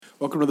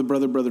Welcome to the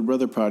Brother, Brother,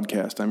 Brother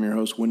podcast. I'm your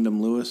host,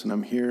 Wyndham Lewis, and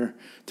I'm here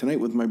tonight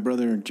with my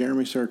brother,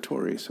 Jeremy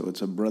Sartori. So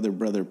it's a Brother,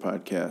 Brother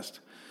podcast.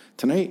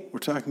 Tonight, we're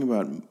talking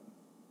about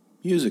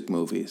music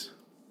movies.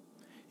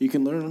 You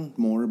can learn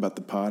more about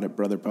the pod at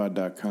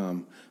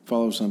brotherpod.com.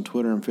 Follow us on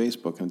Twitter and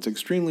Facebook, and it's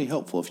extremely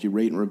helpful if you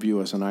rate and review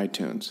us on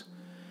iTunes.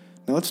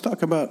 Now let's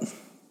talk about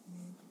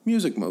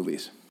music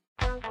movies.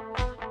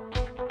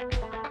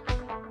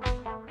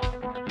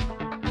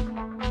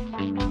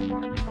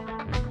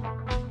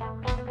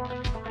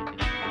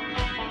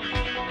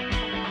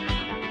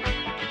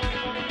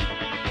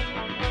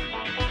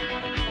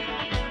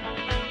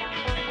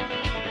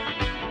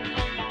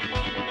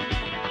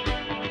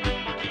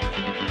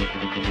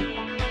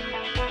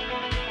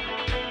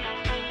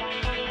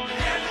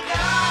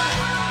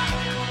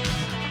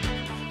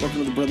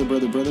 Welcome to the Brother,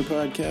 Brother, Brother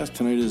podcast.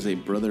 Tonight is a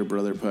Brother,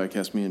 Brother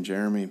podcast, me and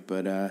Jeremy.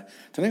 But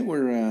tonight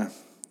we're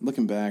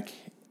looking back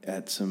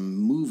at some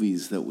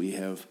movies that we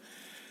have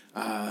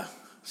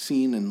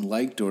seen and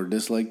liked or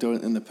disliked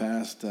in the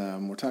past.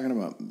 We're talking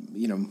about,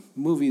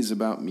 movies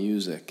about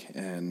music.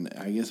 And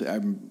I guess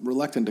I'm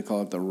reluctant to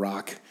call it the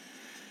rock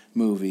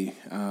movie,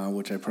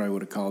 which I probably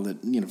would have called it,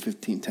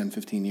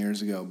 15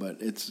 years ago. But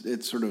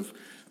it's sort of,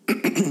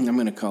 I'm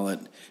going to call it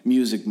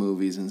music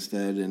movies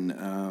instead.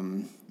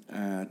 And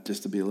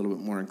just to be a little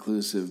bit more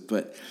inclusive.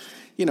 But,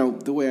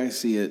 the way I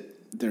see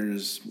it,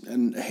 there's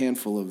a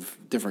handful of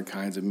different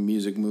kinds of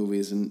music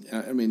movies.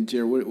 And,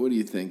 Jer, what do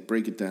you think?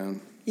 Break it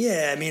down.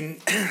 Yeah,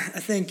 I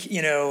think,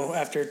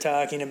 after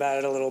talking about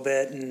it a little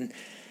bit, and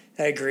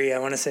I agree, I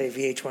want to say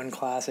VH1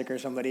 Classic or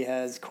somebody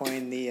has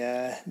coined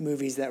the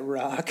movies that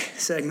rock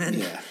segment.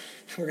 Yeah.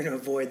 We're going to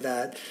avoid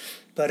that.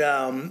 But,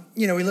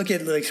 we look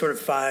at like sort of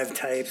 5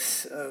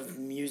 types of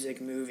music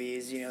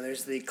movies.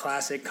 There's the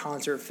classic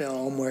concert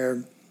film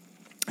where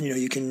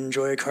you can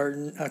enjoy a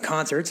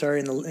concert,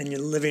 in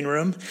your living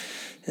room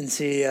and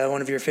see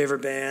one of your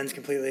favorite bands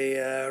completely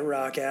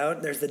rock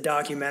out. There's the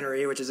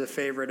documentary, which is a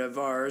favorite of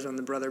ours on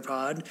the Brother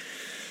Pod.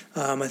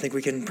 I think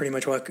we can pretty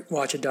much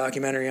watch a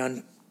documentary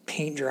on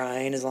paint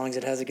drying as long as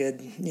it has a good,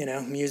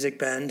 music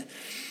bend.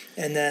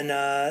 And then,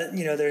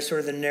 there's sort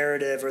of the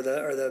narrative or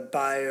the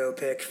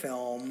biopic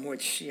film,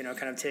 which,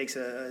 kind of takes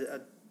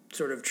a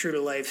sort of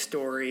true-to-life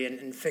story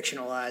and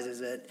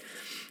fictionalizes it.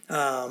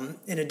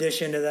 In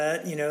addition to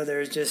that,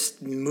 there's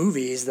just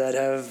movies that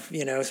have,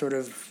 that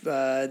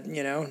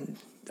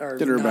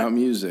are about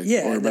music.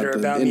 Yeah, or about that are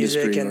about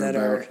music and that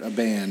are a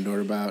band or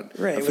about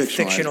right, a with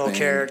fictional band.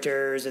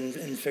 characters and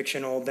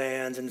fictional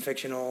bands and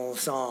fictional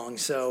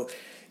songs. So,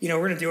 we're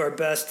going to do our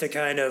best to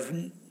kind of,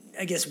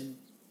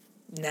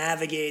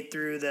 navigate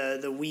through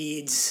the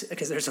weeds,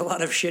 because there's a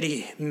lot of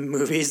shitty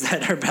movies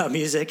that are about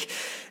music,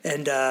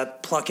 and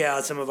pluck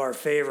out some of our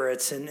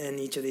favorites in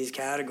each of these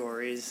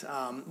categories.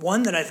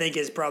 One that I think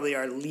is probably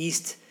our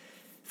least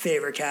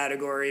favorite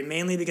category,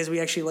 mainly because we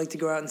actually like to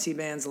go out and see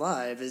bands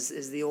live,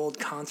 is the old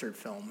concert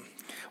film.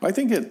 Well, I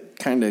think it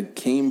kind of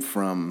came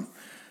from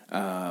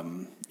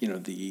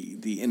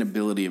the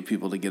inability of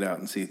people to get out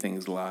and see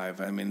things live.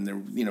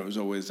 There was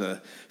always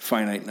a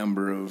finite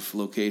number of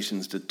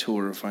locations to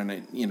tour,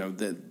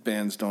 that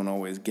bands don't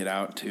always get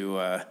out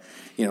to,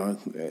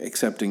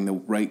 accepting the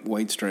right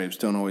White Stripes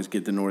don't always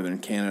get to Northern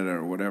Canada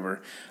or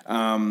whatever.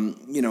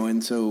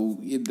 And so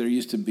there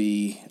used to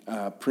be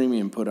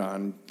premium put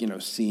on,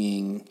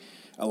 seeing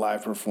a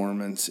live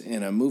performance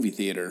in a movie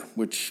theater,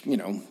 which,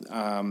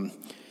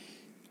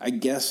 I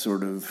guess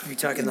sort of. Are you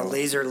talking the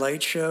laser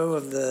light show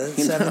of the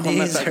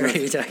 70s? Or are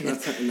you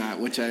talking? Not,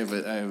 which I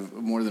have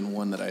more than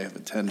one that I have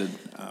attended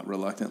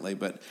reluctantly.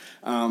 But,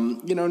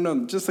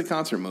 just the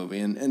concert movie.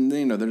 And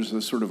there's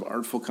a sort of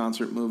artful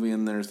concert movie,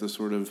 and there's the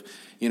sort of,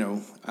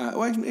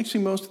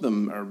 actually most of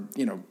them are,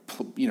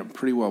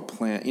 pretty well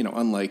planned,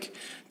 unlike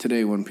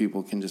today when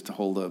people can just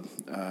hold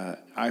a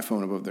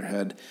iPhone above their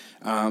head.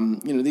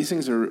 These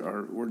things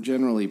were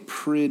generally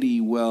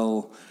pretty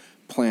well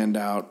planned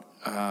out.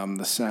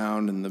 The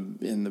sound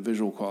and the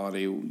visual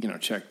quality,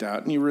 checked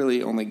out, and you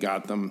really only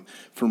got them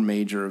for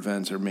major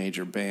events or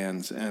major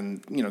bands.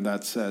 And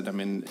that said, the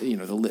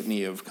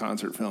litany of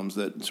concert films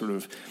that sort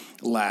of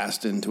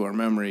last into our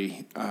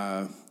memory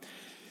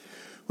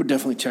would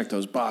definitely check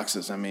those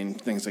boxes.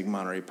 Things like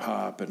Monterey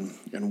Pop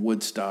and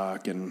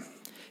Woodstock and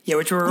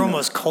which were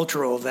almost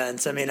cultural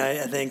events.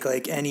 I think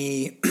like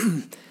any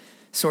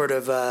sort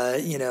of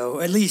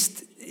at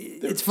least.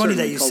 It's funny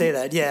that you say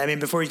that. Yeah,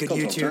 before you could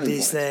YouTube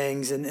these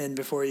things and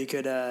before you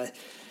could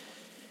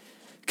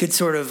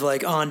sort of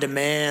like on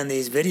demand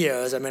these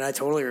videos. I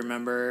totally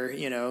remember,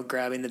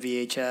 grabbing the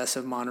VHS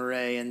of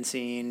Monterey and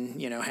seeing,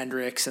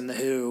 Hendrix and The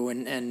Who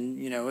and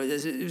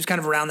it was kind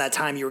of around that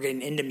time you were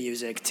getting into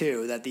music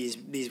too, that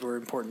these were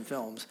important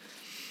films.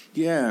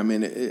 Yeah,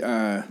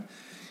 then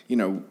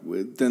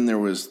there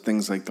was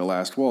things like The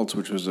Last Waltz,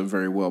 which was a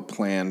very well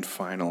planned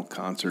final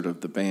concert of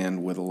the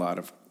band with a lot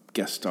of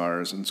guest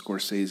stars, and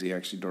Scorsese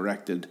actually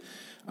directed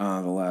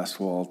The Last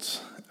Waltz.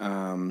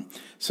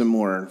 some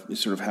more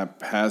sort of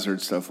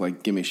haphazard stuff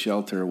like "Gimme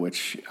Shelter,"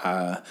 which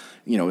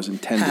was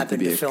intended Happened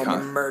to be film a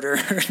murder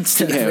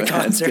instead of a it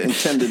concert.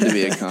 intended to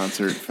be a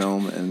concert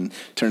film and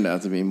turned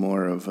out to be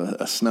more of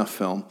a snuff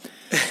film.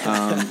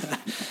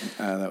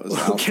 That was.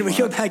 Well, can we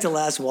go back to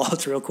Last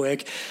Waltz real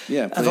quick?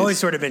 Yeah, please. I've always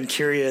sort of been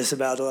curious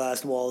about The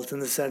Last Waltz in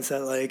the sense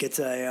that like it's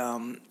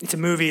a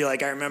movie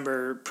like I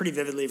remember pretty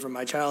vividly from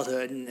my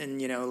childhood,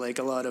 and like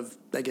a lot of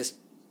I guess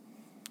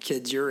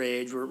kids your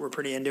age were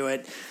pretty into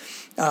it.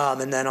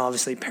 And then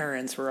obviously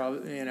parents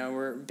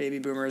were baby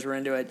boomers were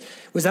into it.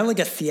 Was that like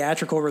a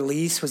theatrical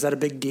release? Was that a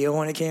big deal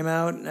when it came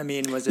out? I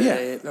mean, was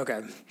it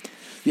okay?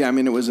 Yeah, I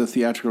mean, it was a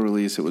theatrical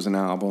release. It was an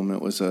album.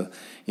 It was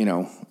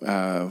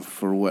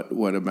for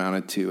what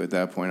amounted to at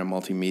that point a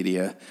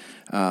multimedia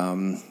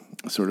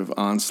sort of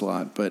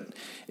onslaught. But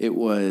it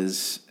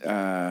was,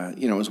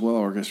 it was well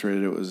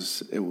orchestrated.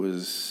 It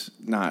was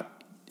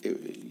not,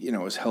 it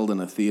was held in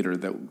a theater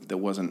that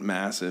wasn't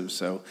massive.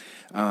 So,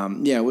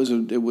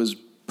 it was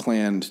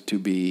planned to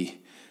be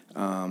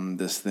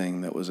this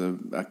thing that was a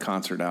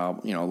concert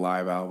album, a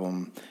live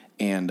album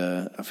and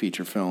a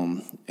feature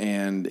film,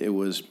 and it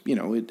was,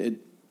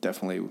 it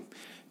definitely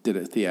did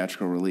a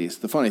theatrical release.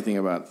 The funny thing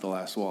about The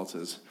Last Waltz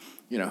is,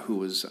 who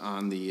was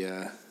on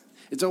the.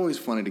 It's always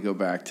funny to go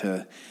back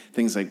to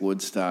things like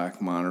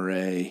Woodstock,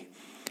 Monterey,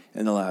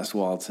 and The Last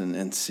Waltz,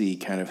 and see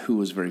kind of who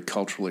was very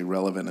culturally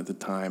relevant at the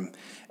time,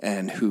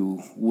 and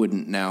who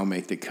wouldn't now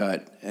make the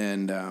cut.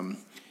 And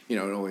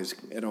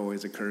it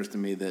always occurs to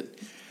me that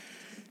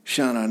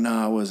Sha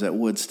Na was at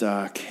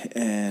Woodstock,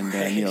 and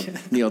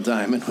Neil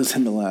Diamond was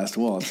in The Last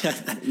Waltz.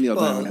 Neil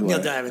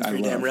Diamond's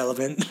pretty damn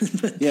relevant.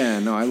 Yeah,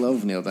 no, I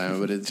love Neil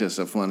Diamond, but it's just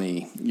a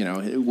funny,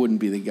 it wouldn't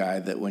be the guy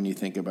that when you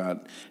think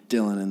about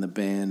Dylan and the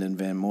band and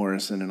Van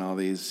Morrison and all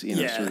these,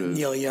 sort of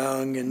Neil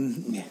Young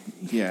and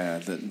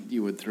that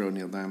you would throw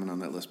Neil Diamond on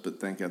that list, but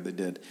thank God they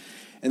did.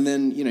 And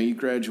then you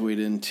graduate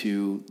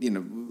into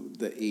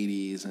the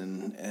 80s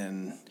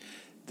and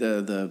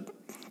the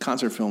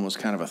concert film was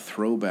kind of a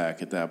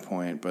throwback at that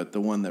point, but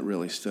the one that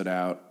really stood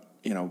out,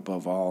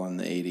 above all in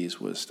the 80s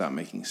was Stop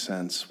Making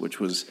Sense, which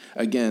was,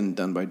 again,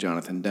 done by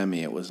Jonathan Demme.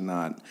 It was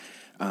not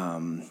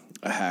a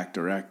hack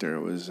director.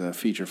 It was a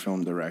feature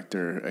film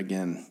director,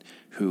 again,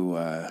 who,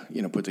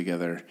 put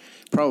together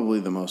probably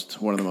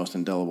one of the most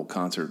indelible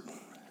concert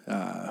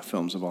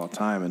films of all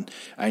time. And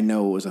I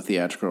know it was a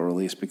theatrical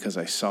release because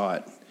I saw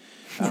it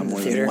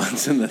more than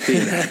once in the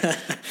theater.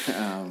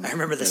 I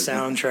remember the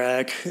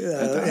soundtrack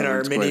in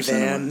our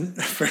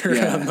minivan for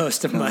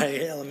most of my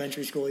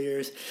elementary school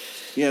years.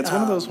 Yeah, it's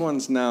one of those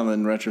ones now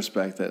in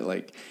retrospect that,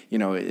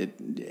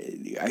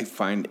 I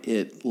find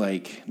it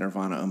like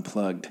Nirvana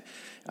Unplugged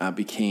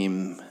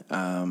became.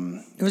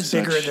 It was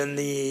bigger than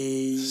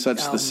the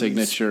the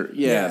signature.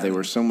 Yeah, they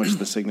were so much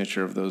the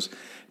signature of those.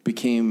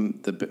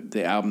 Became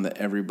the album that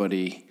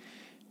everybody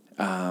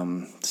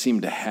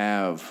seemed to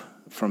have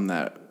from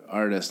that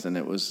artist, and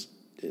it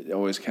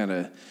always kind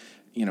of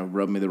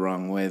rubbed me the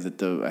wrong way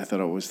that I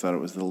always thought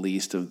it was the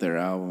least of their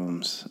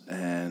albums.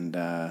 And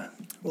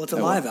it's a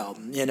live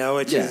album,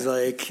 which is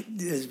like,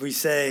 as we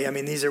say, I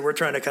mean, we're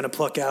trying to kind of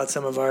pluck out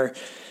some of our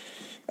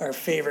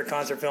favorite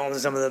concert films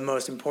and some of the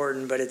most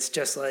important, but it's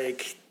just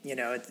like,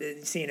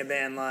 seeing a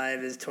band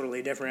live is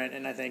totally different,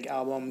 and I think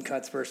album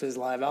cuts versus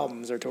live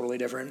albums are totally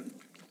different.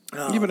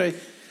 But I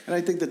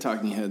think the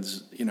Talking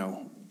Heads,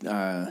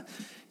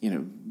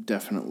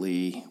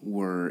 definitely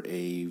were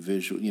a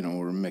visual,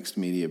 were a mixed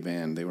media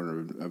band. They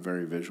were a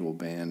very visual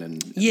band,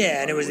 and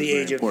it was the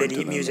age of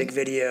music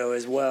video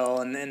as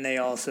well, and they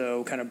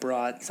also kind of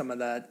brought some of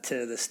that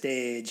to the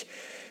stage.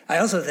 I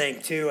also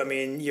think too, I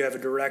mean, you have a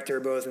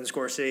director both in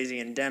Scorsese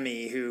and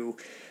Demme who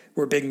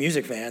were big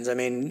music fans. I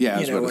mean,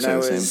 when I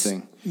was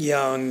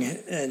young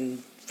and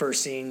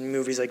first seeing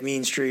movies like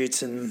Mean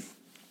Streets and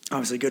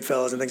obviously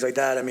Goodfellas and things like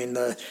that. I mean,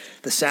 the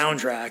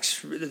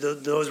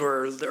soundtracks, those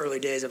were the early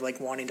days of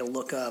like wanting to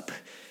look up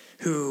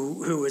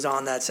who was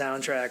on that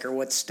soundtrack or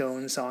what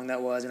Stone song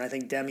that was. And I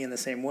think Demme in the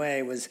same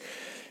way was,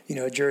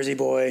 a Jersey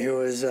boy who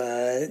was,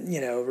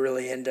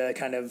 really into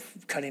kind of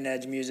cutting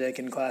edge music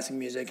and classic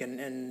music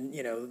and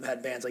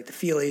had bands like the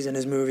Feelies in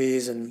his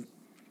movies and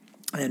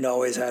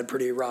always had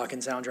pretty rockin'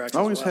 soundtracks.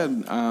 Always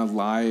had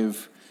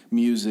live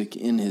music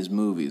in his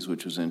movies,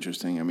 which was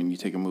interesting. I mean, you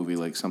take a movie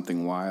like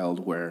Something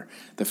Wild, where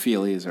the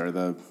Feelies are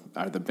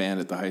the band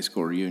at the high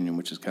school reunion,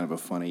 which is kind of a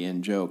funny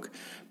in joke.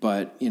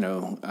 But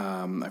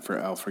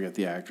I'll forget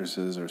the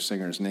actress's or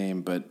singer's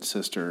name, but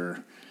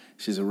Sister,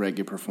 she's a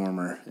reggae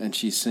performer, and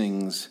she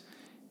sings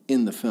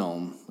in the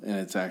film, and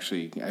it's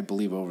actually, I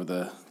believe, over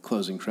the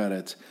closing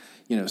credits.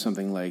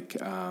 Something like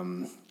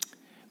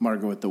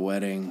Margot at the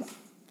Wedding.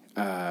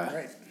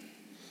 Right.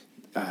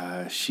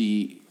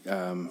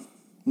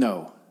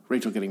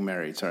 Rachel Getting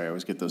Married. Sorry, I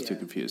always get those two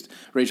confused.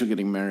 Rachel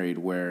Getting Married,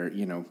 where,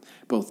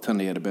 both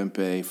Tunde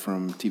Adebimpe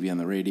from TV on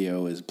the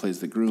Radio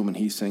plays the groom, and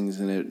he sings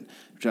in it.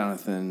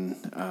 Robin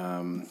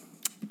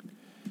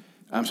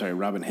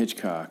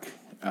Hitchcock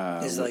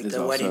is like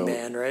the wedding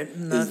band, right?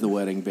 Is the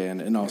wedding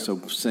band, and also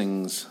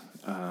sings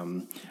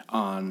on,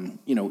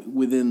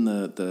 within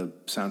the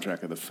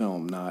soundtrack of the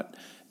film, not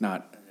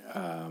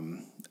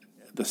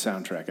the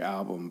soundtrack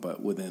album,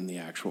 but within the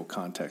actual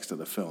context of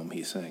the film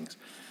he sings.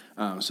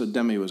 So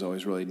Demme was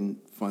always really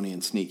funny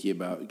and sneaky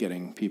about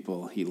getting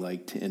people he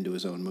liked into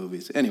his own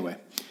movies. Anyway,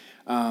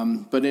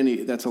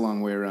 that's a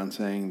long way around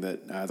saying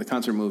that the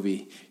concert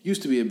movie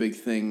used to be a big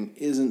thing,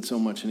 isn't so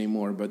much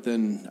anymore, but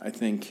then I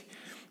think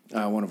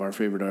one of our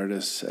favorite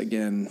artists,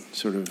 again,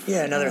 sort of...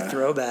 Yeah, another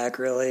throwback,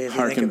 really, if you think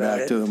harken about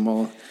back it. to the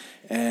mole.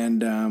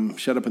 And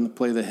Shut Up and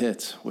Play the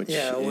Hits, which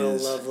Will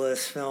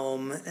Loveless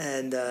film.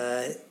 And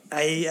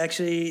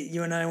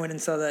you and I went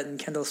and saw that in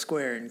Kendall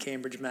Square in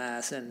Cambridge,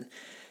 Mass. And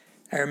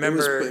I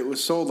remember... It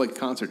was sold like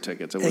concert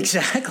tickets.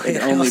 Exactly.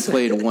 It only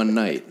played one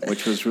night,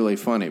 which was really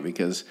funny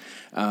because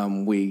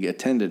we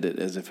attended it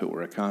as if it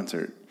were a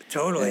concert.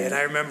 Totally. And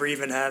I remember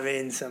even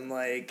having some,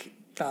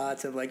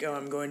 thoughts of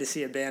I'm going to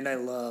see a band I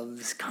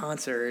love's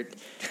concert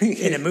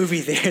in a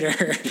movie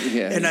theater.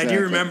 Yeah, and exactly. I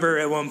do remember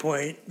at one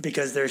point,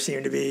 because there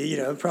seemed to be,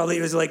 probably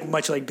it was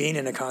much like being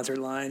in a concert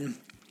line.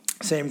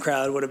 Same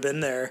crowd would have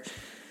been there.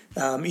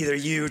 Either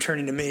you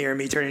turning to me or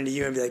me turning to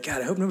you and be like,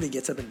 God, I hope nobody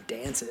gets up and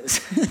dances.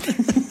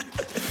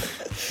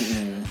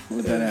 Yeah,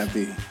 with that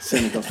happy,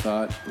 cynical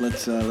thought,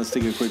 let's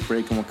take a quick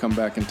break and we'll come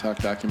back and talk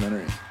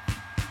documentary.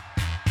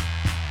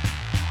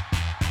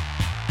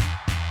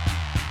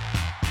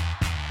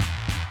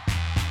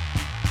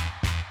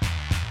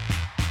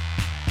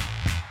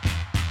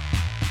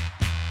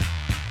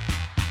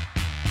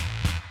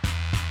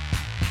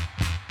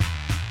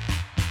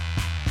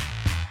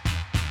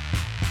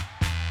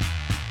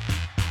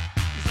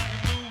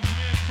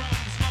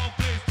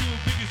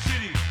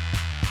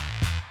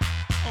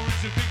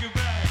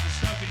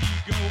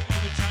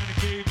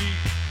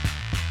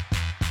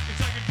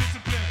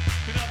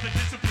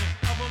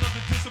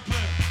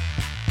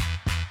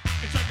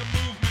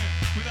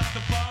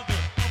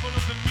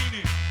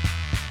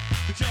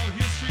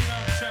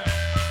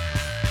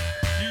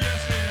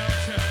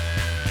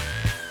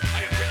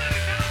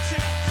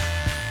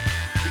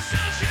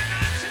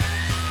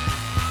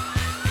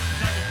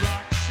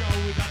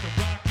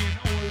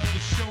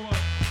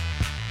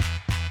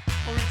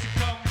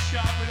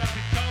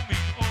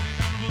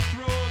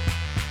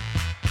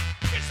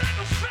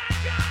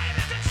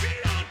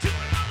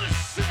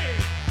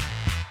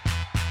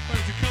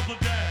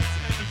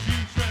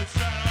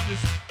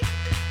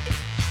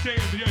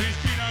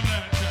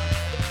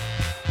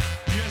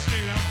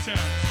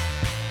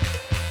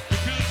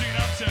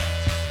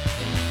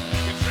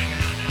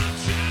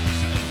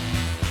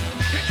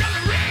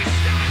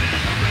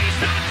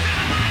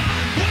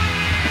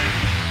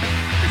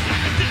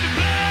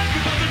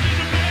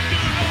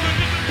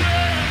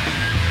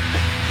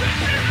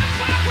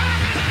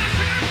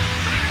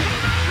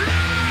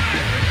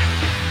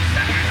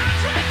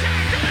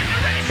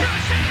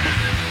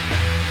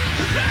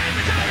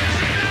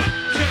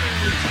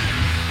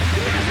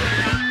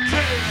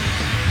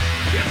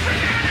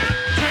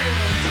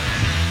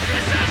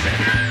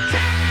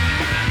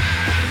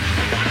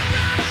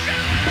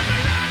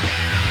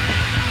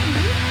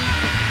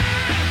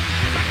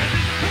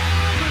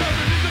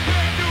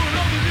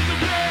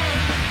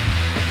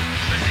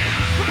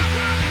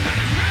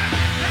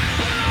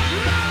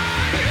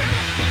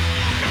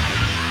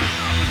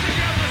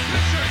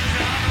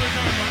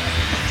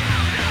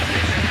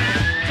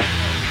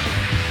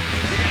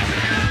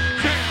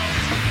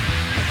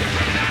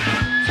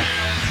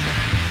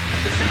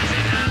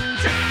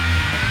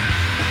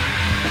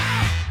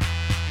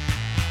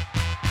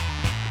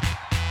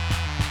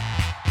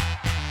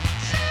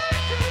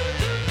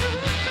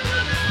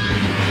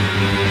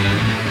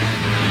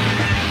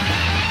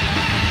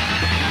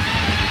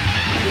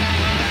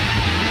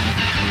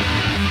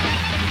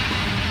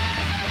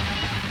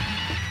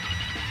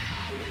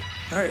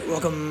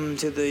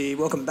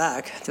 Welcome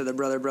back to the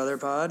Brother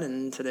Pod,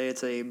 and today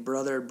it's a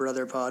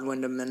Brother Pod.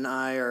 Wyndham and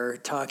I are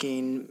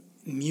talking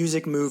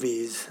music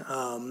movies,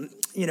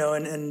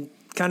 and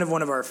kind of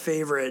one of our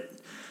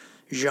favorite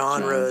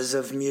genres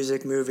of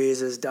music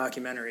movies is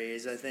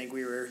documentaries. I think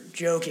we were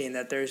joking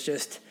that there's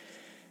just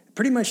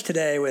pretty much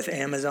today with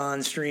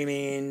Amazon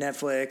streaming,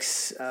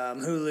 Netflix,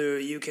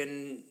 Hulu, you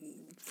can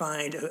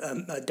find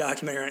a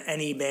documentary on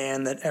any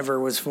band that ever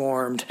was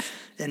formed.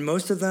 And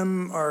most of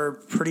them are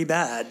pretty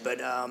bad,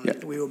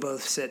 but we will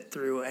both sit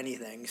through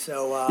anything.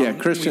 So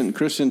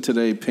Christian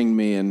today pinged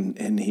me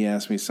and he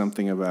asked me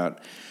something about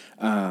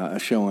a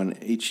show on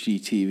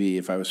HGTV,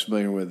 if I was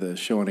familiar with a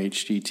show on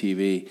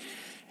HGTV.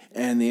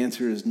 And the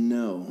answer is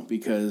no,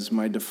 because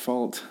my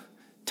default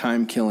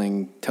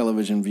time-killing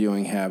television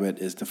viewing habit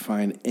is to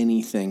find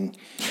anything,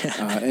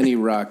 any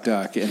rock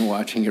doc, and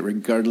watching it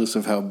regardless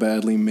of how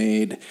badly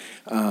made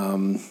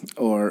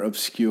or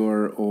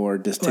obscure or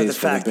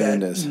distasteful the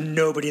band is.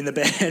 Nobody in the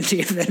band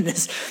even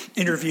is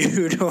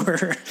interviewed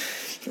or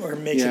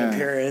makes an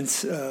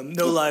appearance.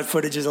 No live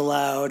footage is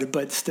allowed,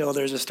 but still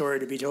there's a story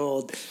to be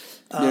told.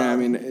 Yeah, I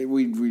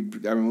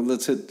mean,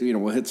 let's hit,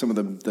 we'll hit some of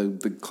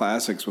the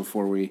classics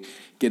before we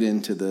get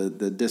into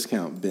the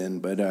discount bin.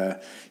 But,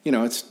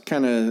 it's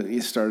kind of,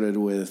 you started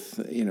with,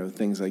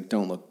 things like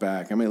Don't Look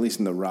Back. I mean, at least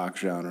in the rock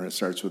genre, it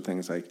starts with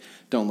things like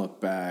Don't Look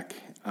Back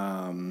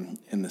in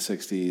the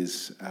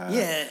 60s.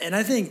 Yeah, and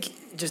I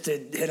think, just to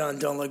hit on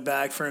Don't Look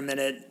Back for a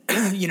minute,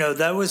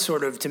 that was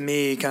sort of, to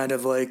me, kind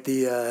of like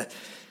the,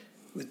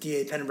 with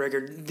D.A.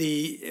 Pennebaker,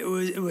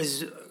 it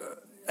was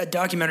a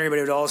documentary, but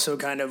it also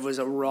kind of was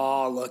a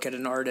raw look at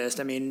an artist.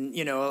 I mean,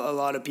 a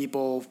lot of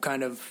people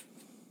kind of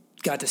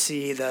got to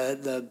see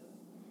the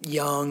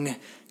young,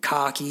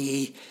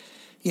 cocky,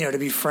 to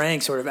be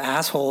frank, sort of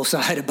asshole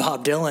side of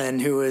Bob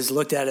Dylan, who was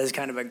looked at as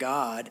kind of a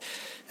god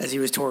as he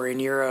was touring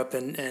Europe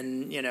and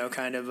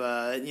kind of,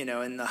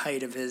 in the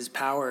height of his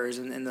powers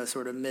in the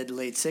sort of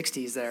mid-late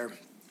 60s there.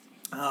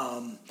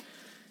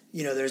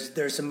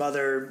 There's some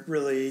other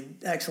really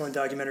excellent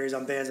documentaries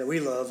on bands that we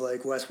love,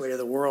 like West Way to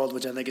the World,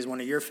 which I think is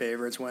one of your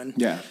favorites.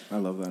 Yeah, I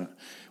love that.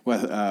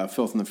 Well,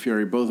 Filth and the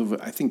Fury, both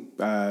of I think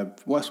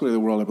West Way to the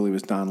World, I believe,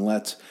 is Don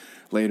Letts,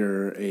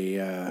 later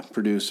a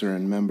producer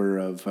and member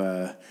of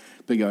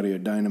Big Audio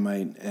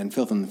Dynamite, and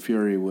Filth and the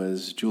Fury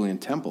was Julian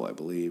Temple, I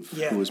believe,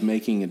 who was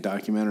making a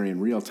documentary in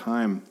real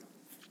time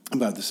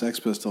about the Sex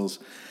Pistols.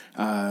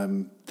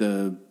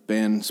 The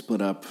band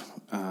split up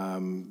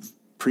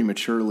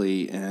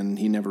prematurely, and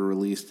he never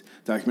released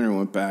the documentary.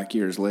 Went back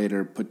years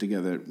later, put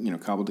together,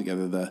 cobbled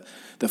together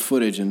the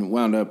footage, and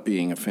wound up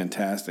being a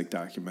fantastic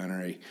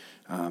documentary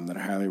that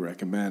I highly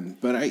recommend.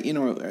 But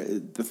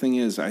the thing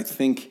is, I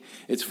think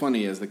it's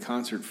funny as the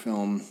concert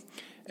film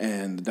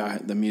and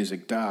the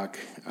music doc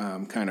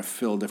kind of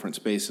fill different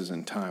spaces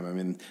in time. I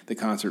mean, the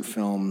concert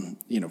film,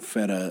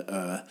 fed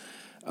a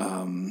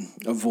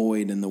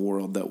void in the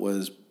world that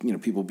was,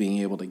 people being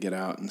able to get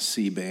out and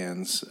see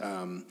bands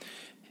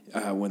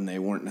when they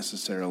weren't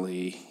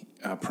necessarily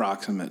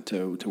proximate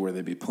to where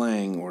they'd be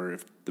playing, or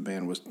if the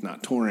band was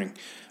not touring.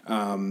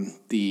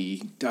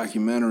 The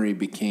documentary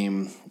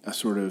became a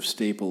sort of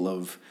staple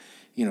of,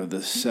 the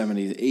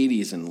 70s,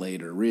 80s, and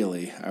later,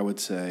 really, I would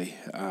say.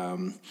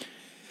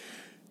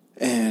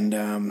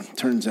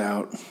 Turns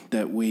out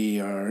that we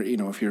are,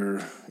 if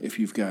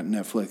you've got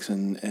Netflix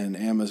and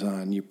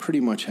Amazon, you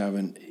pretty much have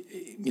an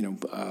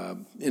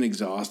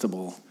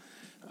inexhaustible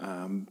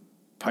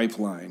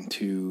pipeline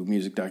to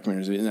music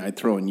documentaries. And I'd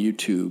throw in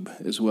YouTube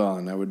as well,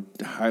 and I would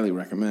highly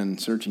recommend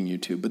searching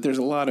YouTube. But there's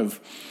a lot of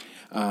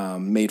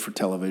made for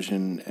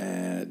television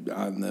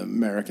on the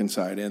American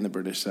side and the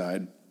British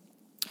side.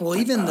 Well,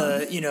 even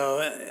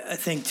I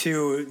think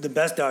too, the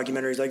best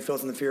documentaries like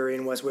Filth and the Fury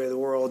and West Way of the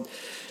World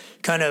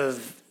kind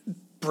of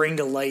bring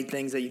to light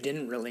things that you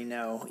didn't really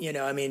know.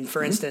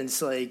 For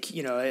instance, I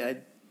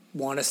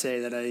want to say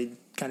that I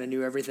kind of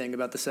knew everything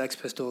about the Sex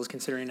Pistols,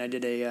 considering I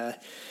did a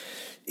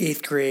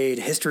 8th grade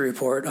history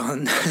report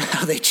on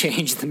how they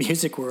changed the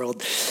music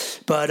world.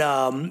 But,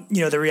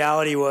 the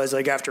reality was,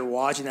 after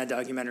watching that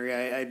documentary,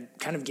 I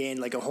kind of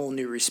gained, a whole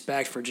new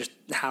respect for just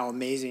how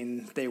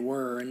amazing they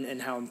were and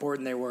how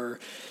important they were.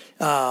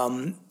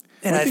 I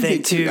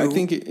think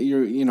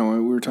you're,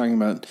 we were talking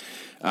about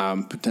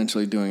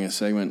potentially doing a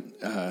segment,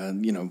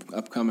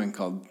 upcoming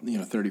called,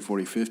 30,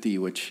 40, 50,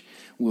 which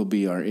will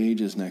be our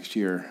ages next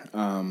year.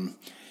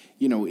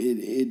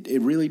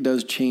 It really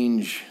does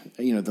change,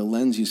 the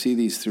lens you see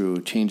these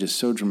through changes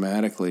so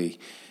dramatically,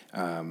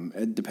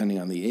 depending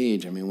on the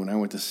age. I mean, when I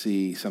went to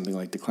see something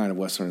like Decline of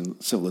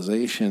Western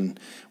Civilization,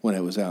 when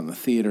it was out in the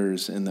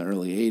theaters in the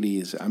early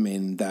 80s, I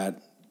mean,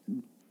 that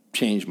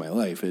changed my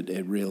life.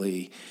 It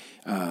really,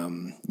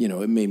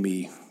 it made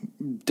me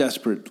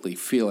desperately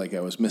feel like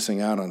I was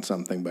missing out on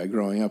something by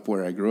growing up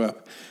where I grew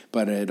up.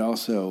 But it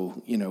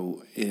also,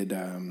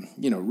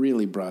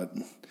 really brought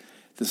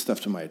this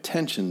stuff to my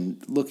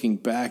attention. Looking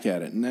back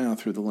at it now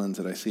through the lens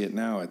that I see it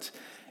now, it's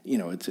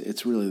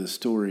really the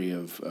story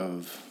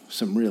of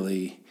some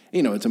really,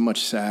 it's a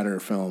much sadder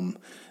film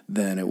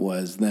than it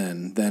was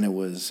then. Then it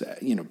was,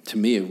 to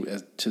me,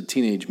 to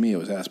teenage me, it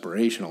was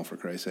aspirational, for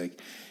Christ's sake.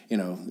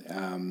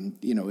 And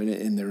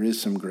there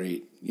is some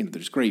great,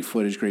 there's great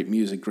footage, great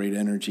music, great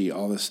energy,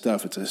 all this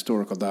stuff. It's a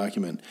historical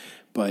document,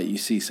 but you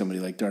see somebody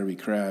like Darby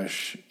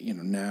Crash,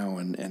 now,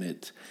 and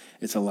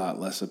it's a lot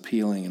less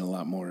appealing and a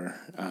lot more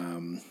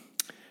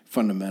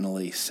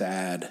fundamentally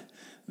sad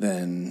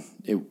than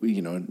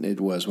it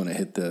was when it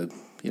hit the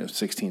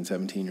 16,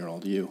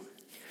 17-year-old you.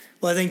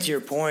 Well, I think to your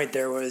point,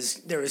 there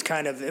was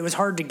kind of, it was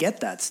hard to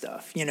get that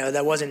stuff.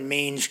 That wasn't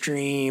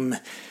mainstream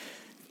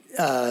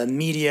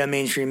media,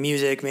 mainstream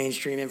music,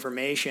 mainstream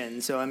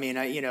information. So, I mean,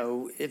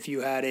 if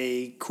you had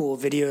a cool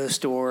video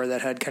store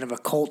that had kind of a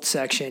cult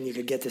section, you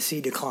could get to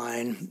see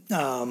Decline.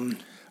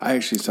 I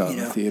actually saw it in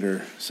the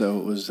theater, so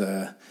it was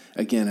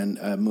again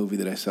a movie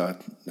that I saw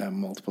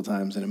multiple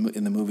times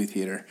in the movie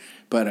theater.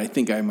 But I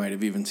think I might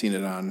have even seen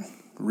it on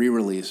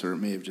re-release, or it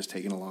may have just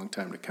taken a long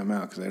time to come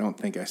out, because I don't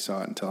think I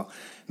saw it until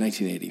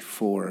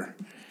 1984.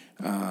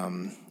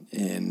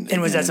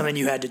 And was that something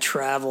you had to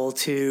travel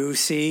to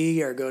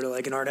see or go to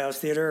like an art house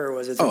theater, or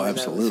was it something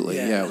absolutely.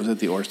 That was, it was at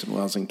the Orson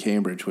Welles in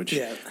Cambridge, which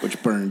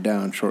burned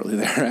down shortly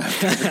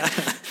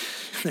thereafter.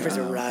 There was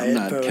a riot.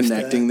 I'm not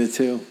connecting the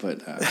two,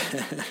 but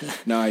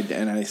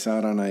I saw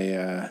it on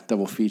a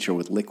double feature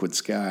with Liquid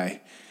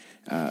Sky,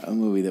 a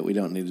movie that we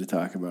don't need to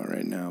talk about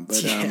right now.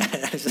 But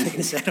I was going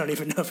to say, I don't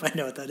even know if I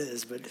know what that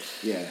is, but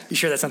yeah, you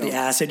sure that's not the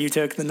acid you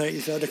took the night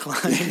you saw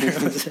Decline?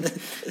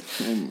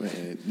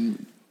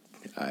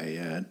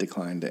 I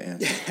declined to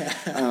answer.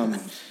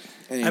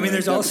 Anyway, I mean,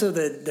 there's also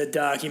the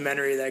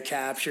documentary that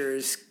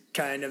captures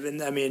kind of,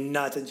 and I mean,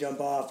 not to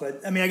jump off,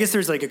 but I mean, I guess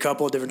there's like a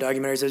couple of different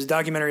documentaries. There's a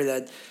documentary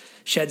that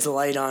sheds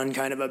light on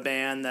kind of a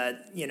band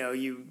that, you know,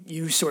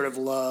 you sort of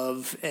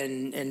love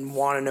and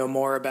want to know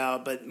more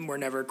about, but were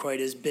never quite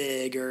as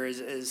big or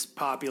as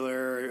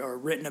popular or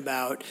written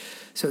about.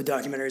 So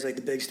documentaries like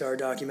the Big Star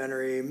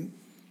documentary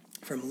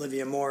from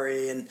Olivia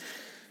Mori and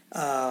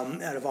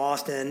out of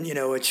Austin, you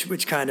know,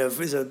 which kind of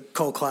is a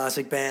cult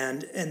classic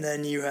band. And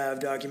then you have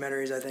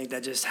documentaries, I think,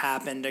 that just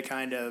happen to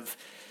kind of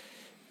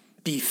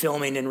be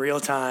filming in real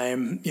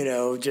time, you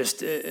know,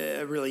 just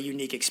a really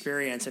unique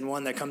experience. And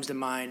one that comes to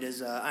mind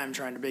is I'm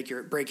Trying to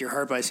Break Your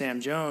Heart by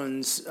Sam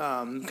Jones,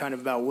 kind of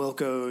about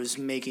Wilco's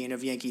making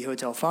of Yankee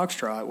Hotel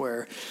Foxtrot,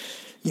 where,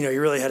 you know,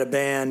 you really had a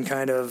band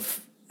kind of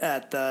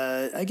at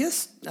the, I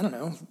guess, I don't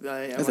know.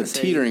 At the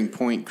teetering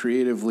point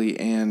creatively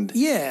and,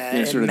 yeah, you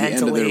know, sort of the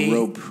end of their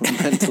rope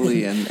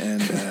mentally and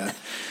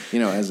you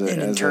know,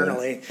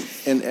 internally.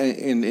 And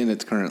in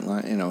its current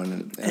line, you know.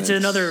 It's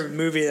another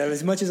movie that,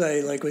 as much as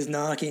I was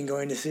knocking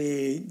going to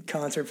see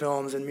concert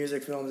films and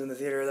music films in the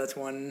theater, that's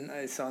one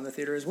I saw in the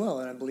theater as well,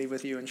 and I believe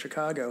with you in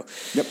Chicago.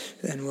 Yep.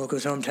 In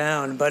Wilco's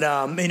hometown. But,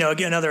 you know,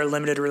 again, another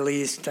limited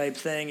release type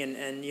thing,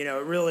 and you know,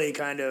 it really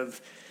kind of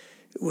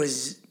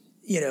was,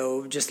 you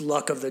know, just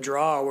luck of the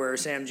draw where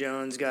Sam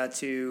Jones got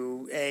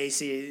to,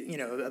 see, you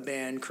know, a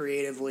band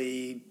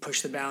creatively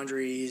push the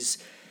boundaries,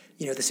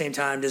 you know, at the same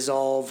time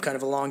dissolve kind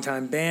of a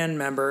longtime band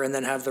member, and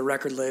then have the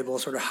record label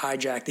sort of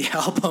hijack the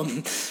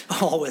album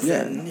all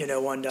within, you know,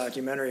 one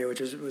documentary, which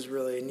was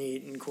really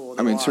neat and cool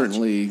to watch.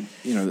 Certainly,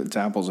 you know, it's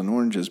apples and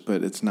oranges,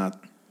 but it's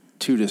not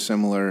too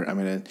dissimilar. I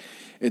mean,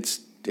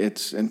 it's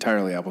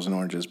entirely apples and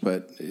oranges,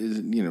 but,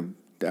 you know,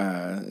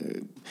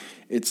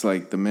 it's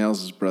like the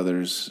Males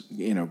Brothers,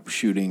 you know,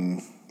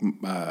 shooting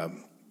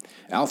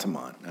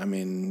Altamont. I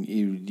mean,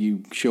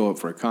 you show up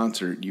for a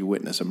concert, you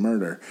witness a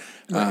murder.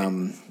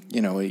 Right.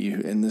 You know,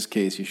 in this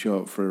case, you show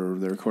up for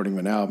the recording of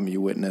an album,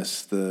 you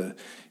witness the,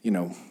 you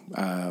know,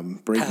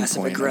 breaking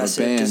passive point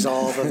aggressive of a band.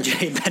 dissolve of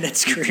Jay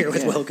Bennett's career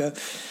with Wilco.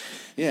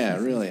 Yeah,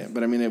 really.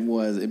 But I mean,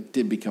 it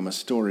did become a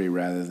story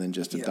rather than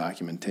just a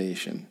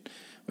documentation,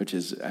 which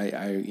is,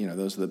 you know,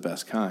 those are the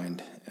best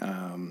kind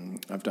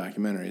of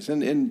documentaries.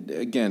 And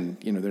again,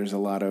 you know, there's a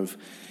lot of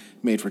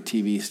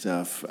made-for-TV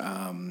stuff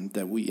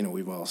that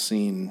we've all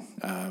seen.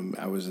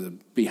 I was a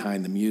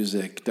behind the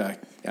music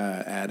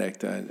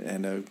addict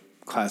and a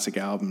classic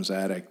albums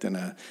addict,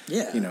 and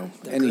you know,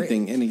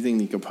 anything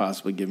that could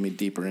possibly give me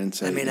deeper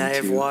insight. I mean, I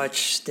have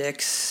watched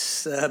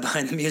Styx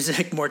behind the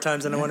music more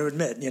times than I want to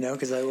admit, you know,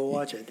 because I will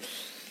watch it.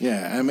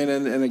 Yeah, I mean,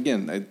 and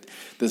again,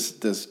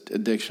 this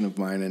addiction of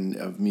mine and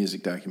of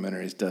music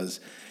documentaries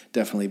does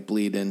definitely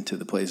bleed into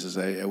the places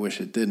I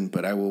wish it didn't.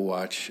 But I will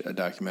watch a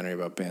documentary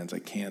about bands I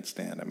can't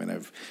stand. I mean,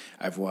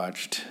 I've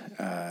watched,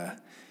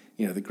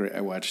 you know,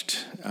 I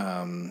watched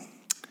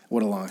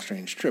What a Long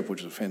Strange Trip, which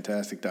is a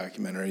fantastic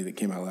documentary that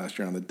came out last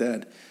year on the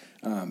Dead.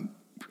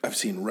 I've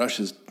seen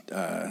Rush's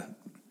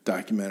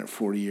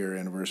 40-year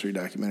anniversary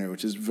documentary,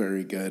 which is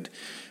very good.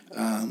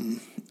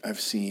 I've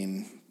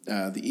seen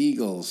the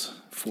Eagles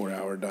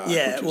 4-hour doc, which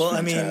is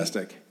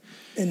fantastic. I mean,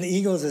 and the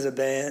Eagles as a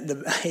band,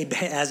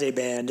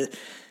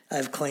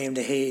 I've claimed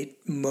to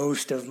hate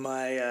most of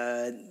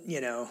my,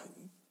 you know,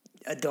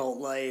 adult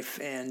life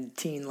and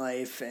teen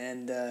life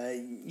and,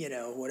 you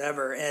know,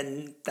 whatever.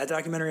 And that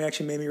documentary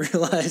actually made me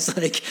realize,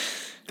 like,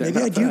 maybe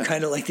I do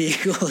kind of like the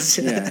Eagles.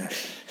 Yeah.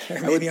 Or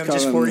maybe I'm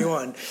just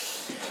 41.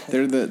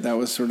 That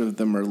was sort of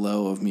the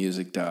Merlot of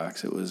music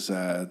docs. It was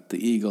the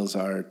Eagles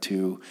are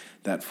to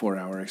that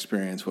 4-hour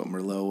experience what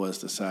Merlot was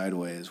to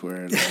Sideways,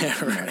 where like, you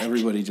know,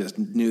 everybody just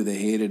knew they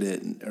hated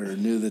it or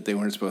knew that they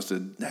weren't supposed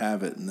to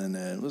have it, and then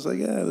it was like,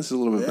 yeah, this is a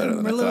little bit better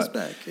than Merlot's I thought.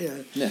 back,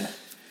 yeah.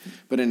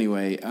 But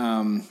anyway,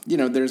 you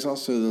know, there's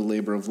also the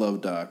Labor of Love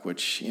doc,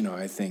 which, you know,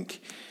 I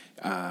think,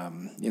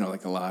 you know,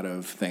 like a lot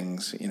of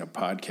things, you know,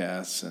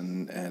 podcasts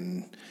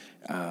and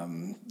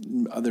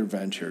other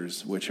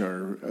ventures, which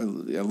are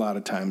a lot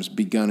of times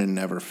begun and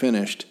never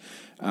finished.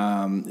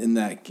 In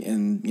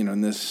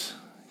this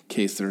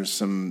case, there's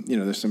some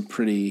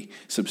pretty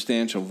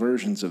substantial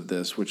versions of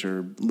this, which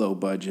are low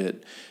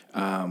budget,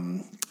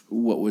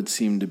 what would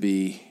seem to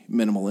be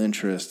minimal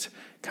interest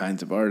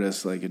kinds of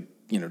artists, like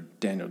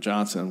Daniel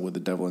Johnson with The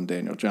Devil and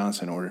Daniel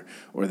Johnson, or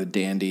the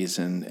Dandies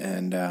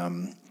and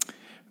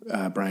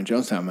Brian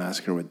Jonestown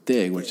Massacre with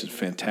Dig, which is a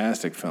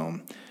fantastic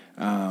film.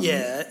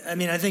 Yeah, I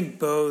mean, I think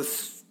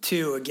both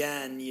too.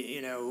 Again,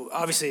 you know,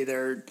 obviously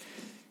they're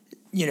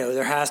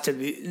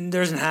there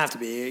doesn't have to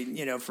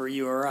be, for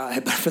you or I,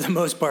 but for the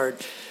most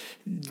part,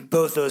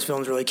 both those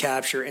films really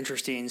capture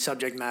interesting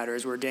subject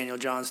matters where Daniel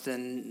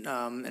Johnston,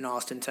 in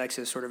Austin,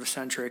 Texas, sort of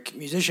eccentric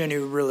musician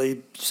who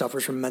really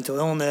suffers from mental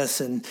illness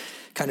and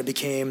kind of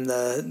became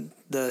the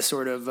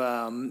sort of,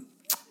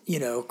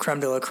 creme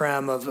de la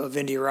creme of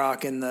indie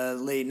rock in the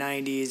late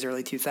 90s,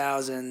 early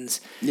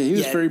 2000s. Yeah, he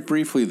was very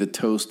briefly the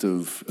toast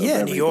of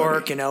New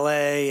York and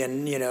LA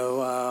and,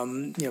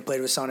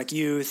 played with Sonic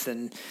Youth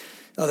and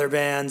other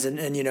bands, and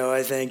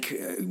I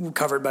think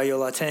covered by Yo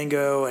La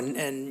Tengo, and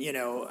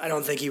I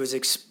don't think he was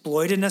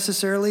exploited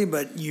necessarily,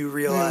 but you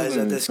realize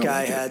that this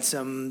guy had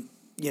some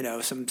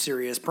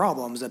serious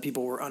problems that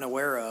people were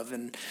unaware of,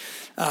 and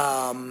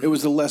it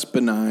was a less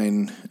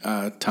benign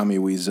Tommy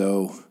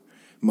Wiseau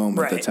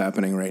moment that's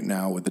happening right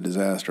now with the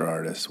Disaster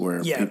Artist,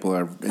 where people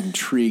are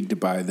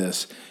intrigued by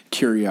this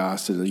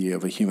curiosity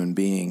of a human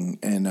being.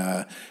 And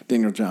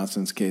Daniel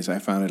Johnston's case, I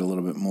found it a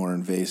little bit more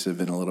invasive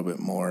and a little bit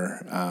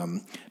more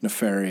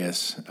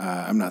nefarious.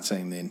 I'm not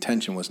saying the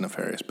intention was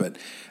nefarious, but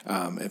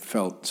it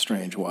felt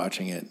strange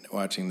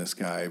watching this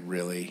guy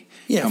really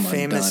come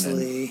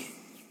famously,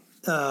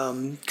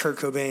 Kurt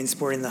Cobain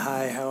sporting the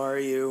 "Hi, how are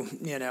you?"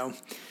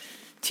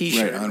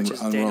 T-shirt, right, which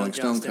is on Daniel Rolling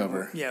Johnston. Stone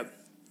cover. Yep.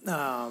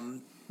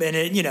 And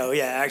it,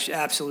 actually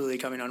absolutely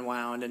coming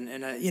unwound.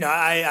 And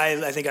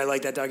I think I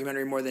like that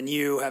documentary more than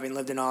you, having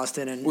lived in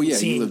Austin and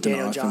seen you lived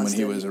Daniel in Austin Johnston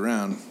when he was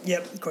around.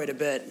 Yep, quite a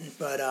bit.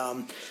 But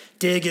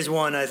Dig is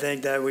one I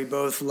think that we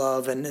both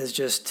love and is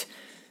just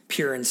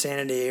pure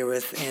insanity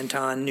with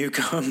Anton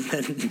Newcomb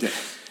and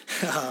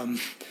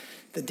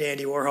the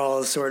Dandy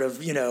Warhols sort of,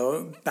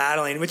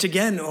 battling, which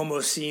again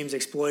almost seems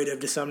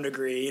exploitive to some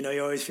degree.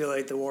 You always feel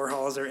like the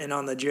Warhols are in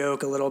on the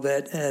joke a little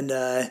bit. And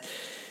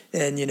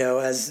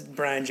as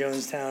Brian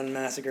Jonestown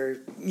Massacre,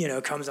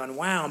 comes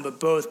unwound, but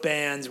both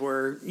bands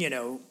were,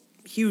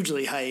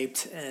 hugely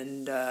hyped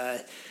and,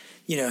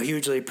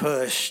 hugely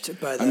pushed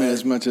by the...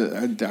 as much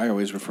as I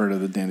always refer to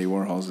the Dandy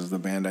Warhols as the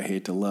band I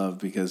hate to love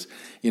because,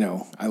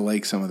 I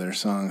like some of their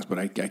songs, but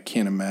I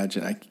can't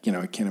imagine, I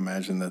can't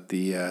imagine that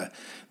the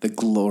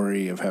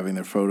glory of having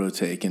their photo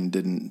taken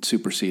didn't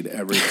supersede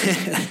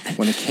everything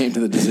when it came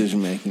to the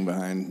decision making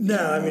behind.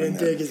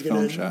 Dig is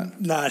going to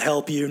not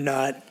help you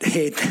not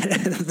hate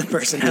the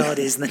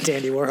personalities in the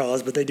Dandy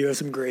Warhols, but they do have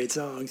some great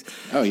songs.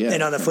 Oh yeah.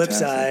 And on the flip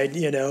side,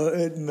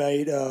 it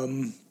might,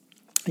 I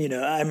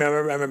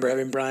remember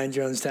having Brian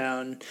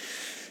Jonestown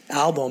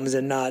albums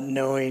and not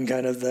knowing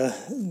kind of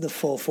the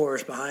full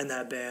force behind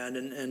that band,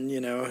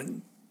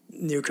 and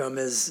Newcomb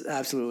is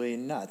absolutely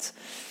nuts.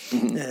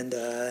 Mm-hmm. And,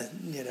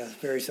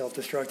 very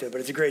self-destructive, but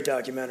it's a great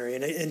documentary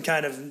and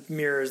kind of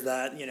mirrors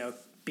that,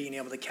 being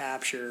able to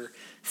capture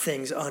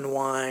things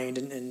unwind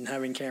and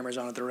having cameras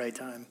on at the right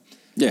time.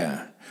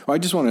 Yeah. Well, I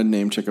just want to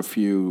name check a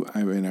few.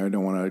 I mean, I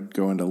don't want to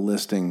go into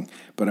listing,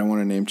 but I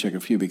want to name check a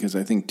few because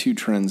I think two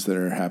trends that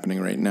are happening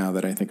right now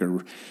that I think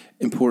are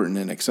important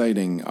and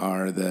exciting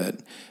are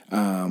that,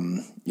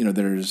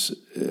 there's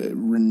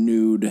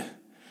renewed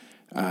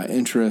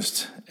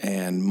interest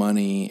and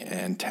money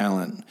and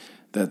talent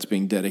that's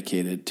being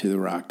dedicated to the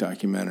rock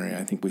documentary.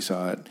 I think we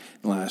saw it in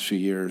the last few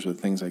years with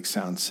things like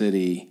Sound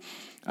City,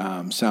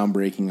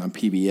 Soundbreaking on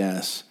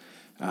PBS,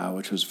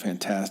 which was a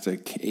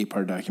fantastic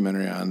 8-part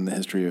documentary on the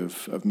history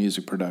of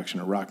music production,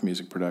 or rock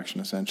music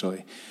production,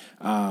 essentially.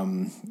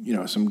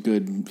 Some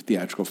good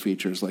theatrical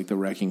features like The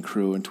Wrecking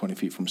Crew and 20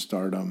 Feet from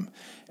Stardom.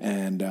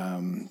 And,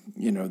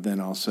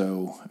 then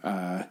also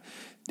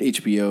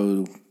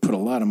HBO put a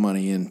lot of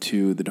money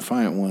into the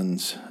Defiant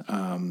Ones,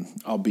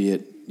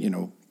 albeit,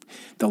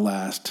 the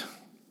last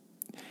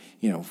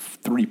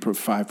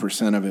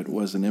 3-5% of it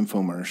was an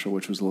infomercial,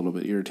 which was a little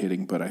bit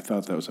irritating, but I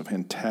thought that was a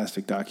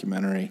fantastic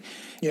documentary.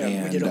 Yeah,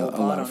 and we did a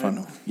lot of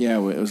fun. Yeah,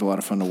 it was a lot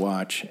of fun to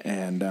watch,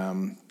 and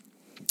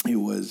it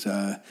was,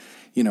 I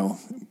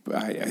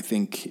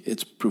think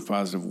it's proof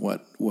positive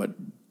what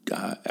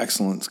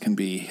excellence can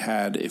be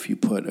had if you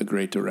put a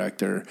great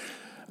director,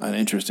 an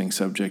interesting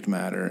subject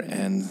matter,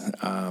 and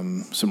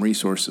some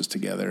resources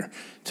together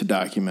to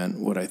document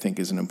what I think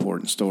is an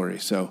important story.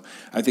 So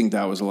I think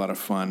that was a lot of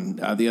fun.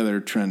 The other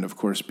trend, of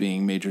course,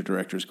 being major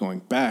directors going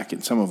back,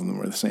 and some of them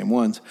were the same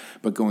ones,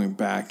 but going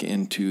back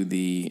into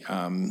the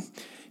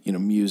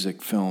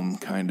music film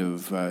kind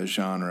of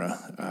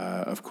genre.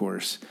 Of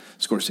course,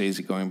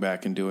 Scorsese going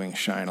back and doing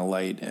Shine a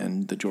Light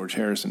and the George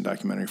Harrison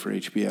documentary for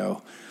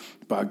HBO.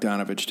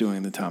 Bogdanovich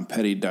doing the Tom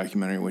Petty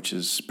documentary, which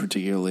is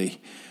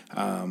particularly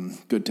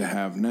good to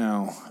have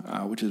now,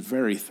 which is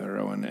very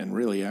thorough and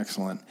really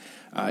excellent.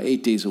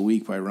 8 Days a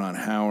Week by Ron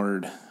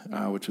Howard,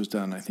 which was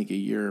done, I think, a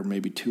year,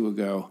 maybe two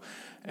ago.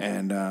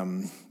 And,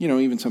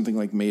 even something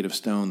like Made of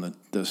Stone,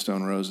 the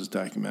Stone Roses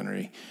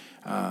documentary,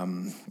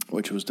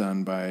 which was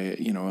done by,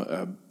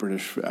 a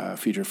British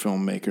feature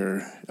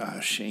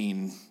filmmaker,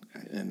 Shane,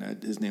 and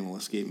his name will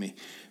escape me.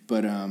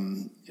 But,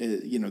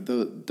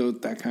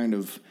 that kind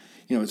of...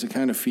 it's a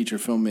kind of feature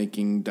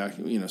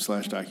filmmaking,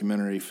 slash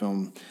documentary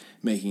film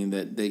making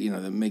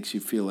that makes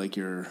you feel like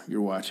you're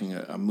watching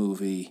a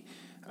movie,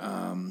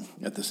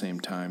 at the same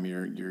time,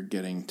 you're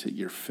getting to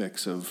your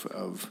fix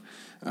of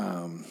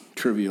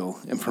trivial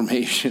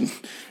information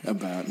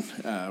about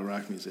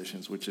rock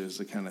musicians, which is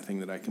the kind of thing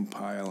that I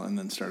compile and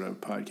then start a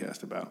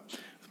podcast about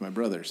with my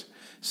brothers.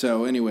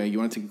 So anyway, you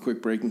want to take a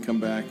quick break and come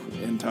back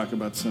and talk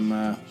about some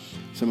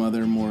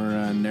other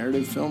more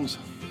narrative films?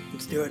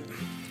 Let's do it.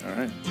 All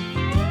right.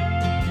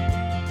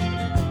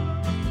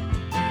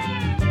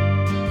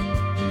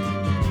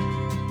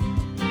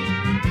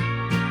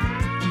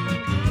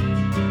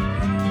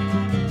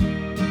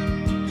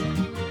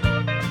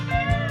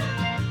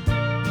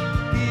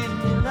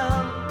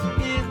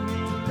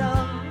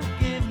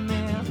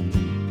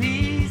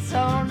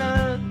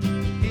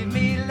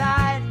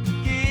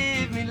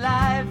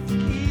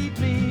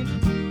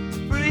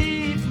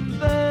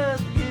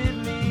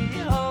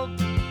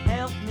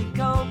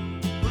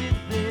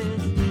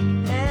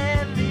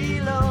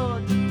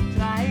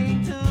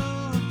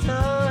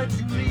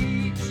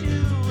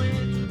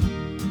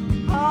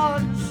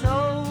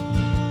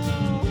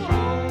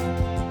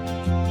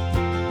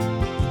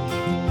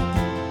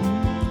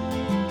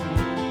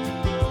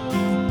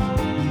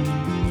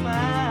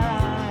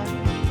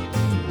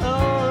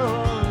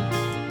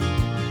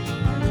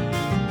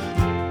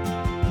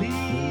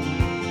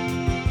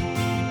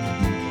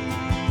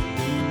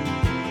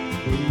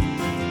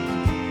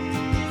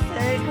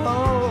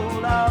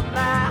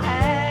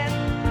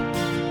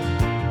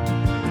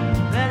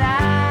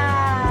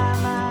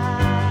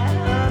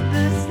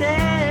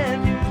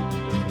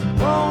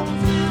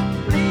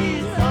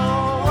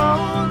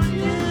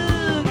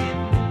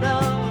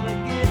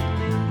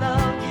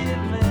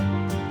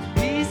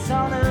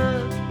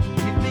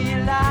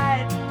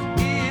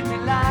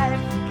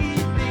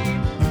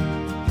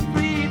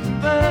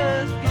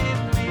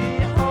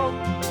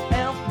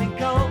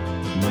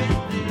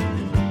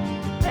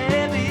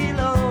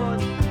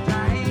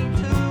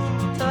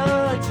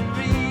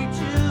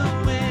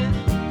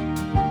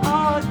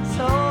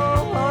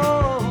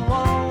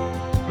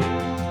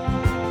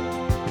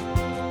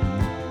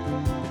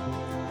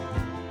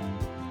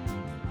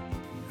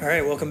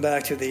 Welcome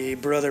back to the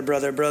Brother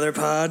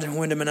Pod.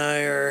 Wyndham and I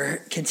are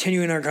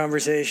continuing our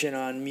conversation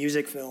on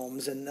music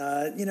films, and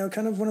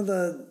kind of one of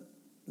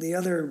the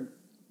other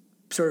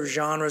sort of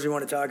genres we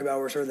want to talk about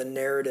were sort of the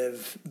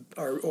narrative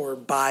or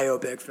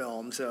biopic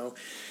film. So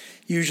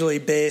usually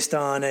based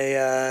on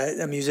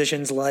a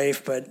musician's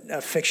life, but a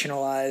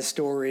fictionalized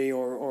story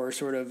or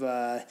sort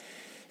of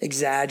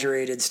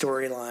exaggerated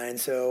storyline.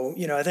 So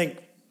I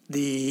think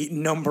the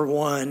number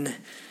one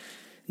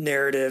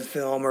narrative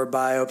film or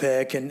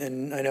biopic,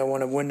 and I know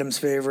one of Wyndham's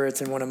favorites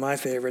and one of my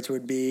favorites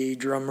would be,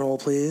 drum roll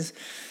please.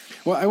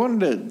 Well, I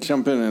wanted to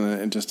jump in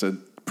and just to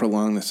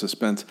prolong the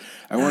suspense.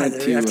 I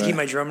wanted to have to keep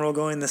my drum roll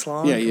going this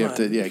long. Yeah, you have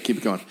to. Yeah, keep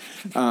it going.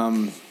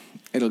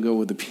 It'll go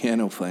with the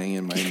piano playing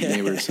in my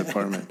neighbor's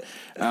apartment.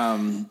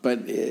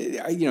 But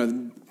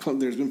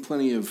there's been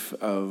plenty of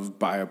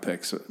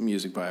biopics,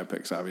 music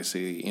biopics.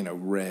 Obviously,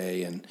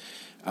 Ray and.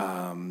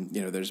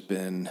 There's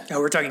been. Oh,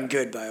 we're talking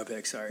good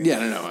biopics. Sorry. Yeah,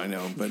 I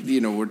know, but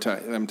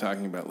I'm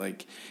talking about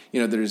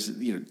there's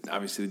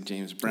obviously the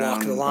James Brown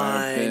Walk the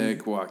Line,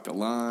 biopic, Walk the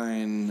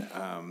Line,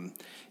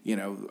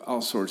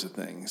 all sorts of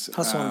things.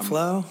 Hustle and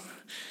Flow.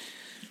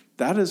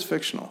 That is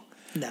fictional.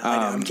 No, I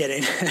know, I'm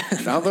kidding.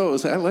 Although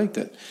I liked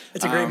it.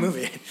 It's a great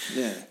movie.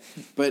 Yeah,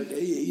 but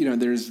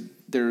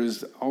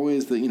there's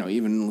always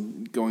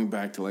even going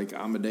back to like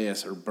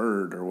Amadeus or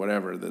Bird or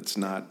whatever that's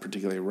not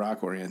particularly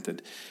rock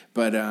oriented,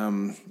 but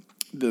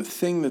the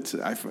thing that's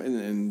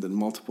in the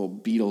multiple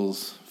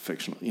Beatles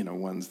fictional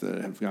ones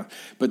that have gone,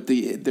 but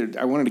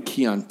I wanted to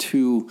key on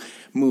two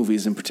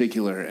movies in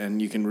particular,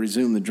 and you can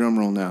resume the drum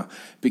roll now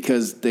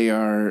because they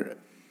are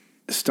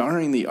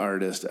starring the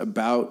artist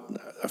about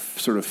a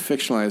sort of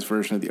fictionalized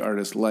version of the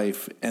artist's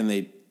life, and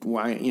they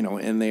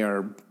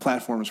are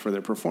platforms for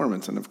their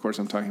performance. And of course,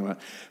 I'm talking about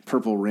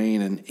Purple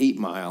Rain and 8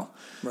 Mile.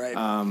 Right.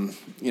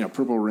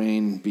 Purple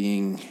Rain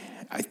being,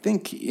 I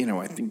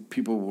think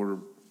people were.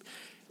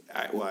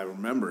 I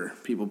remember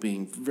people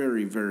being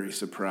very, very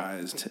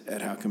surprised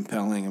at how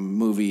compelling a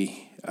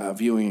movie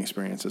viewing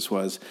experience this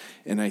was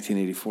in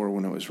 1984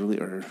 when it was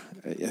released, or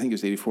I think it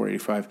was 84,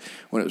 85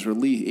 when it was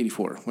released.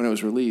 84 when it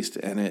was released,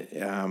 and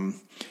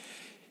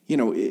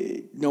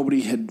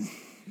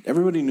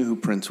everybody knew who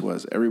Prince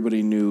was.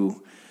 Everybody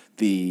knew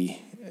the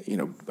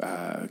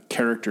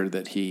character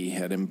that he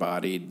had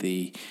embodied.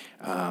 The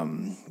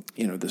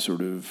the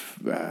sort of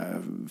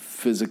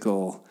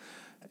physical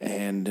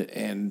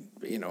and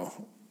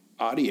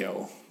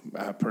audio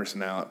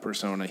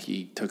persona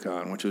he took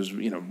on, which was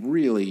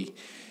really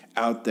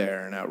out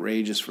there and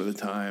outrageous for the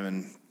time,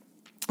 and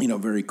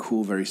very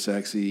cool, very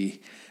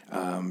sexy,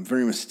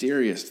 very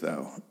mysterious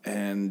though,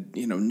 and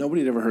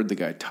nobody had ever heard the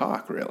guy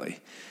talk really.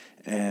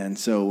 And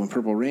so when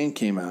Purple Rain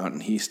came out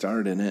and he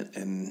starred in it,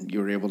 and you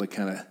were able to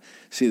kind of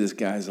see this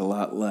guy's a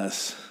lot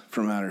less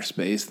from outer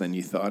space than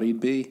you thought he'd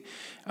be,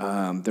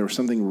 there was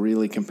something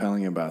really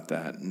compelling about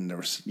that, and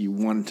you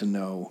wanted to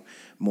know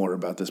more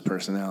about this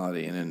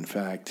personality. And in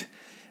fact,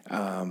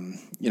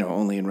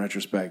 only in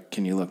retrospect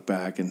can you look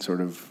back and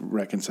sort of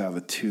reconcile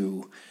the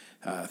two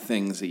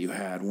things that you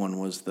had. One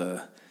was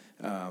the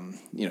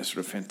sort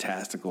of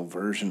fantastical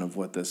version of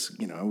what this,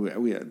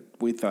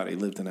 we thought he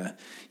lived in a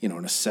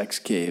sex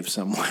cave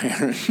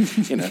somewhere.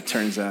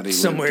 Turns out he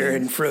somewhere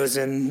in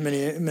frozen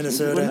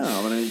Minnesota.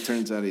 Well, no, but it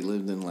turns out he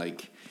lived in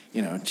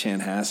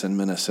Chanhassen,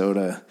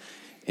 Minnesota,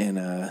 in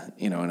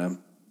a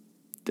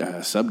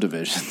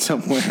subdivision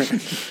somewhere.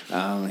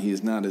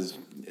 He's not as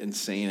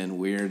insane and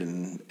weird,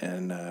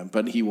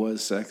 but he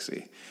was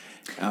sexy.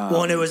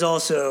 And it was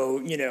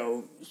also,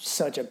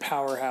 such a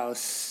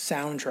powerhouse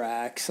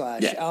soundtrack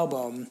 /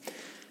 album,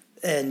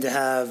 and to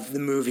have the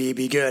movie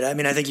be good. I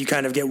mean, I think you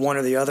kind of get one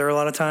or the other a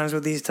lot of times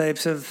with these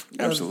types of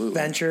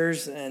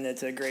ventures, and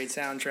it's a great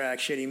soundtrack,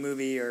 shitty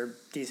movie, or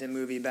decent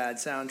movie, bad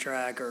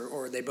soundtrack,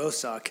 or they both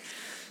suck,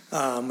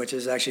 which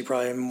is actually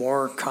probably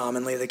more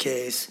commonly the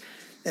case.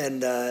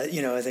 And,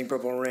 I think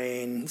Purple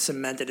Rain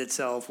cemented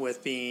itself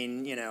with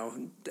being,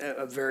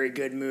 a very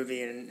good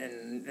movie and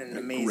an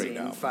amazing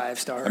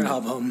 5-star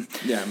album.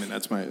 Yeah, I mean,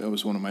 that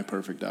was one of my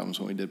perfect albums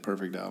when we did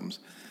perfect albums.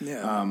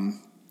 Yeah.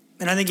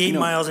 And I think 8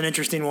 Mile is an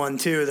interesting one,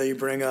 too, that you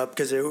bring up,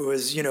 because it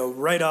was,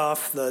 right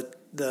off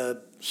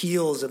the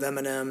heels of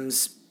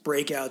Eminem's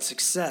breakout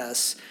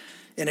success.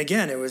 And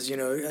again, it was,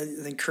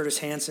 I think Curtis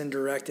Hanson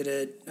directed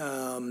it.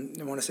 I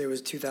want to say it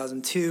was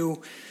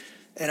 2002.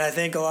 And I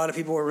think a lot of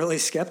people were really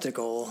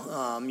skeptical.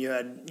 You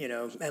had,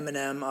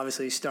 Eminem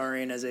obviously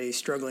starring as a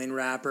struggling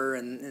rapper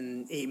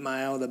in 8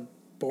 Mile, the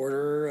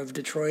border of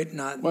Detroit.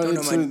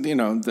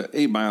 The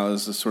 8 Mile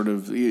is the sort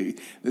of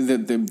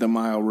the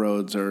mile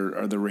roads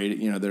are the rate.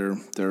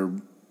 They're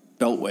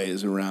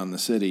beltways around the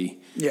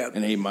city. Yeah,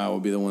 and 8 Mile will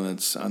be the one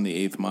that's on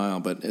the 8th mile,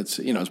 but it's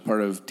it's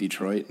part of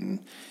Detroit,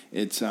 and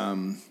it's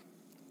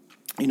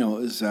it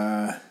was.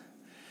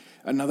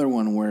 Another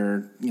one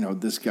where,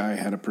 this guy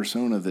had a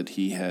persona that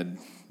he had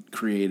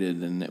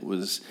created, and it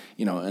was,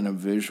 and a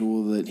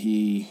visual that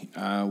he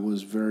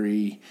was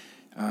very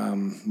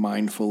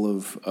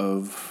mindful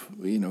of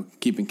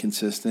keeping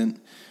consistent.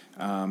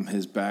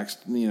 His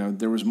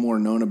there was more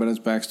known about his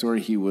backstory.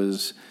 He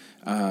was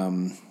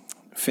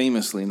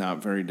famously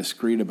not very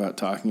discreet about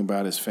talking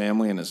about his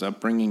family and his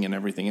upbringing and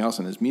everything else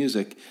in his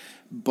music,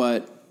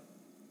 but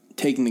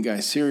taking the guy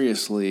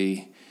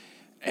seriously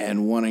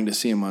and wanting to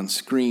see him on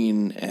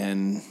screen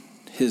and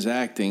his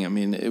acting. I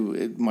mean,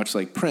 it much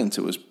like Prince,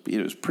 it was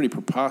pretty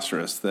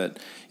preposterous that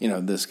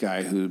this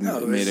guy who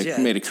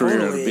made a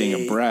career out of being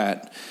a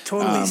brat.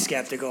 Totally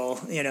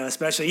skeptical,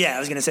 especially. Yeah, I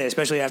was gonna say,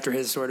 especially after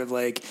his sort of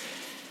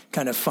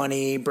kind of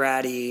funny,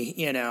 bratty,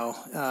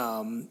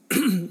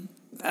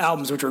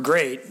 albums, which were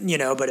great,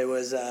 but it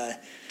was.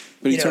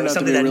 But he turned out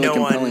to be a really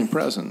compelling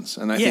presence,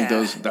 and I think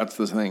that's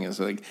the thing is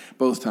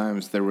both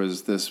times there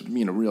was this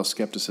real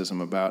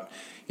skepticism about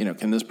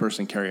can this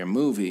person carry a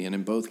movie, and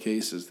in both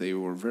cases they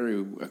were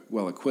very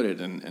well acquitted,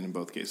 and in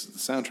both cases the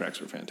soundtracks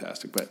were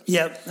fantastic. But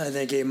I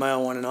think 8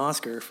 Mile won an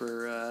Oscar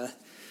for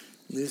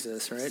Lose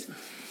This, right?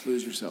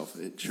 Lose Yourself,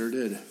 it sure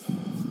did.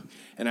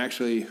 And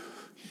actually,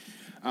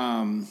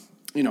 I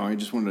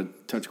just wanted to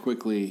touch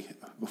quickly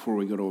before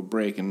we go to a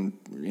break, and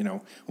when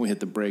we hit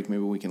the break,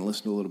 maybe we can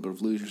listen to a little bit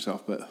of Lose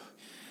Yourself. But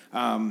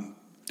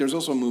there's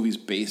also movies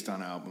based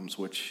on albums,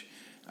 which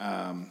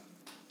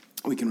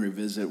we can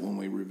revisit when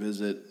we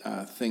revisit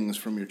things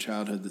from your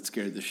childhood that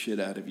scared the shit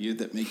out of you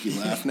that make you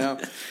laugh now.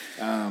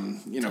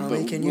 Tommy,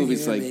 but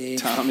movies like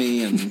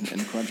Tommy and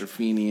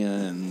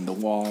Quadrophenia and The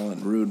Wall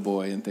and Rude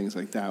Boy and things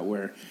like that,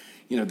 where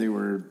they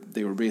were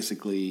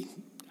basically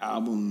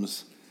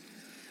albums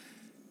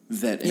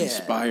that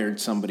inspired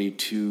somebody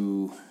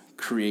to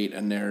create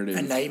a narrative,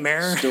 a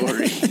nightmare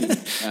story,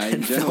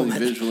 generally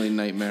visually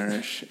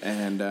nightmarish,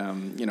 and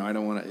I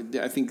don't want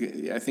to. I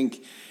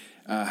think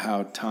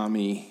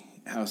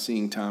how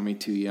seeing Tommy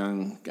too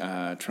young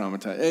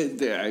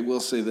traumatized. I will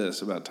say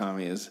this about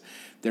Tommy is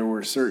there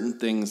were certain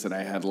things that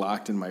I had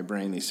locked in my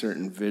brain, these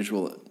certain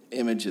visual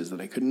images that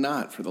I could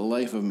not for the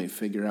life of me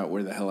figure out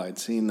where the hell I'd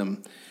seen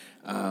them.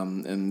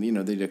 And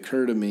they'd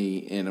occur to me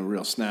in a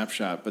real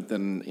snapshot, but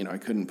then I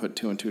couldn't put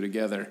two and two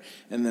together.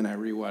 And then I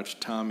rewatched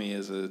Tommy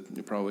as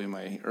probably in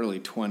my early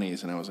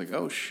 20s, and I was like,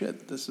 oh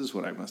shit, this is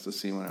what I must have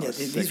seen when I was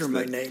 6. These were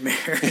my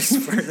nightmares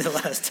for the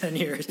last 10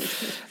 years.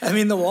 I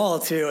mean, The Wall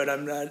too,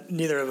 and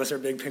neither of us are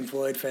big Pink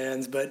Floyd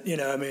fans, but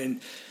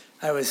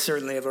I was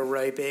certainly of a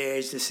ripe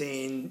age to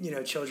seeing,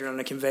 children on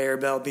a conveyor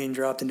belt being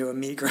dropped into a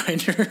meat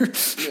grinder,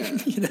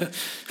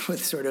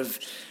 with sort of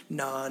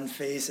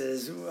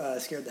non-faces,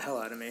 scared the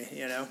hell out of me,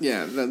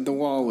 Yeah, the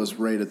Wall was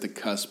right at the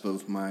cusp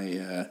of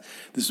my,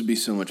 this would be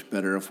so much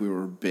better if we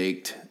were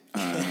baked.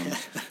 And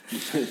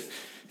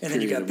then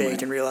you got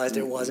baked and realized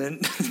it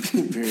wasn't.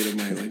 Period of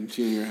my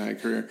junior high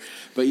career.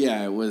 But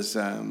yeah, it was,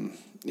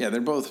 they're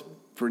both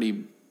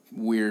pretty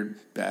weird,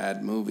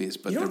 bad movies,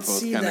 but they're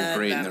both kind of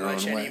great in their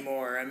own way.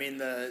 Anymore. I mean,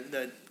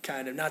 the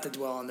kind of, not to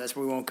dwell on this,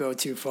 we won't go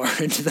too far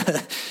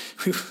into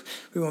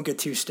we won't get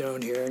too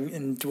stoned here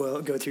and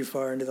go too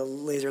far into the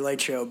laser light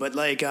show, but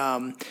you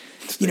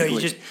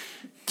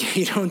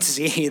don't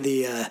see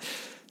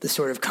the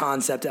sort of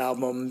concept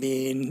album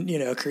being,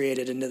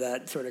 created into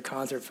that sort of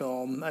concert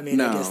film. I mean,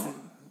 No. I guess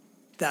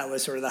that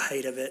was sort of the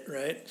height of it,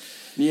 right?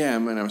 Yeah, I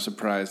mean, I was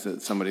surprised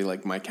that somebody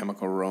like My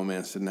Chemical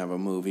Romance didn't have a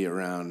movie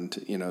around,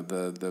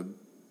 the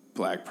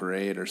Black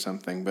Parade or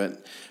something.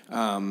 But,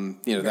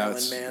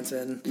 that's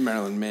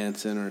Marilyn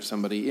Manson or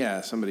somebody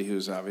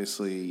who's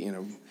obviously,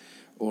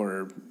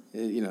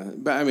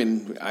 but I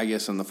mean, I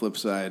guess on the flip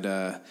side,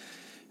 Trent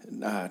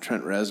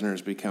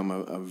Reznor's become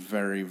a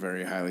very,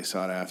 very highly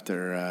sought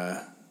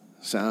after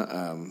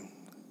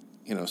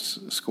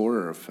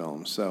scorer of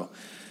films. So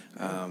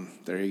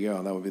there you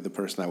go. That would be the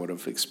person I would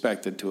have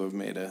expected to have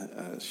made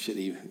a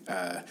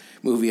shitty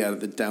movie out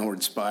of The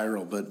Downward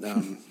Spiral. But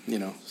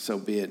so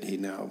be it. He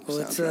now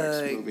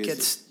soundtracks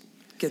movies.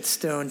 Get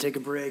stoned, take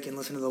a break, and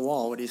listen to The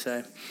Wall. What do you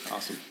say?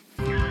 Awesome.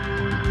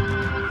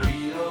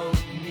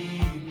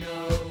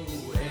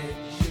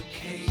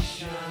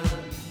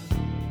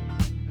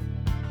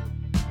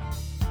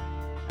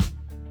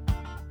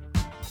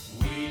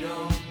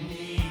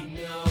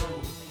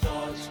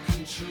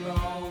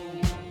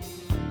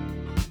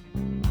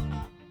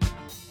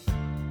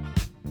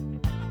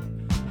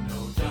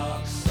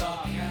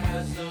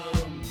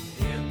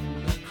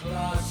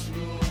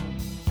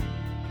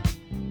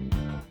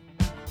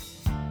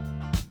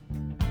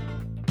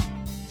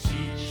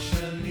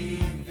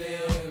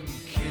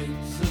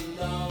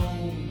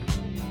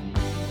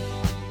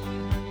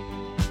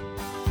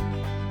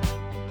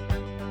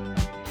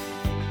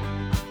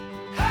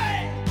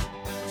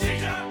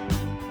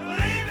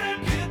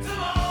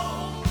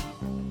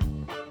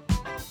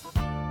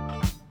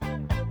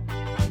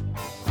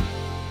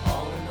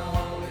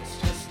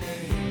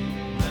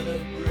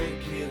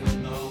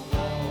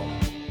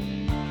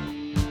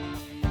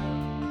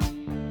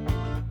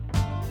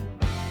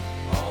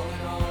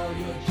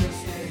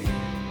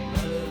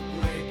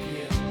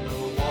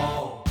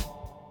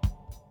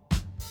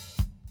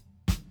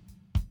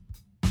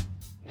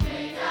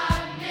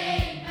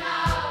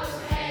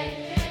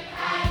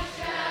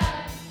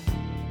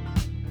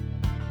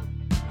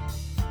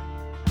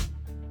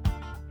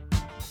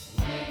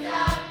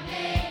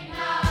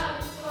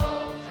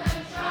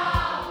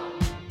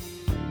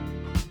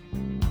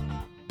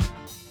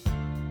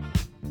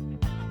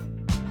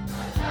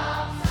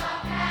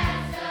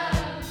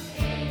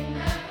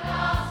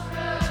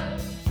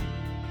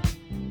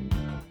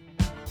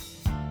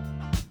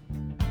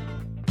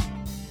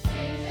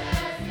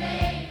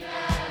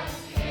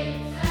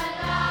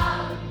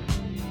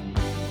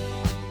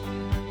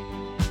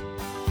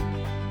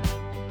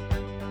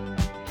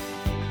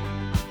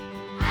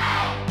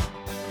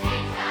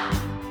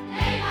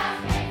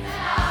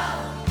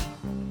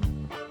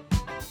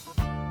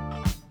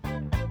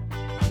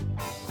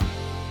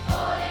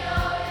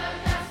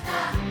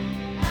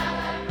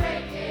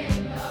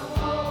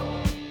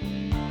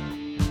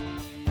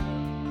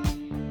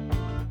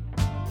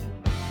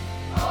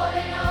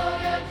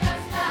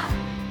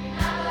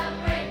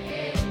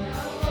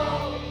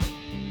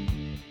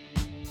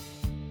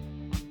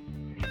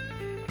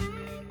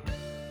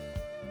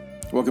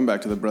 Welcome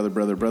back to the Brother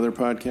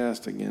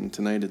podcast. Again,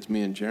 tonight it's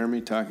me and Jeremy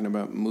talking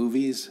about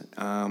movies,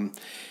 and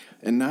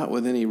not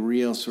with any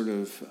real sort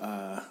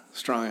of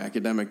strong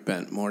academic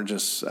bent, more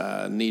just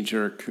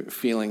knee-jerk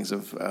feelings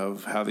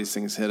of how these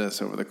things hit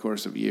us over the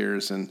course of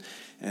years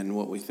and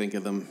what we think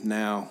of them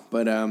now.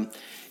 But,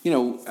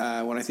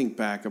 when I think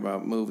back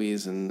about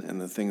movies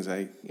and the things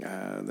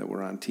that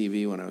were on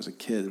TV when I was a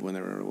kid, when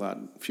there were a lot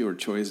fewer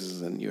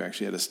choices and you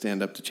actually had to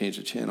stand up to change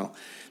the channel,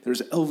 there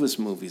was Elvis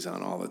movies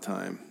on all the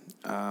time.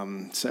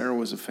 Sarah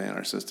was a fan,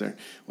 our sister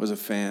was a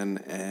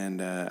fan,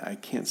 and I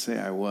can't say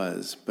I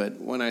was,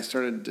 but when I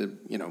started to,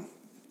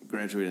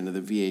 graduate into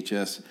the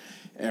VHS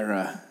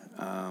era,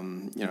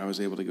 I was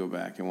able to go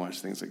back and watch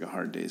things like A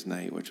Hard Day's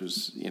Night, which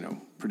was,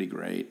 pretty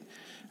great.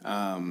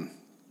 Some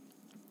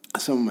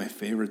of my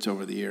favorites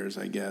over the years,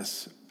 I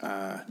guess,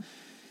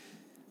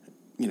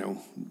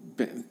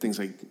 things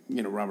like,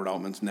 Robert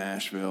Altman's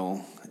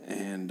Nashville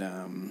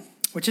and...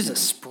 which is a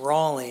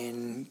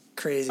sprawling,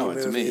 crazy movie.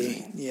 It's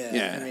amazing.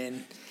 Yeah. I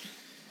mean...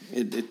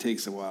 It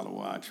takes a while to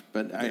watch.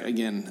 But I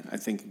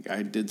think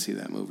I did see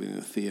that movie in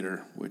the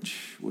theater,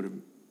 which would have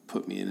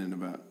put me in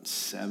about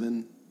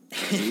 7 or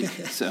 8.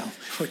 So,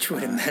 which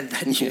would have meant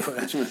that you...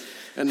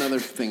 another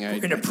thing I...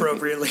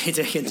 inappropriately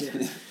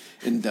taken...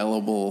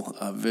 indelible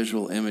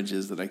visual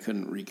images that I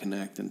couldn't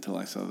reconnect until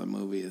I saw the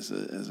movie as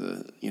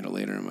a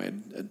later in my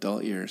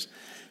adult years.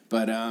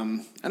 But I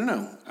don't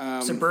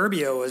know.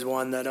 Suburbia was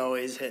one that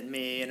always hit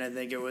me, and I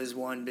think it was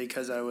one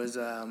because I was,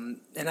 and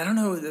I don't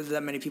know if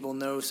that many people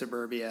know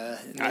Suburbia.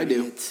 Maybe I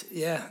do.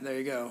 There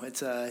you go.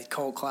 It's a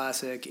cult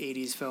classic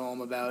 80s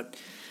film about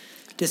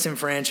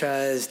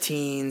disenfranchised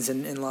teens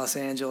in Los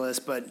Angeles.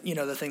 But,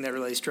 the thing that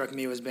really struck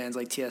me was bands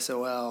like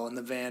TSOL and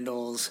the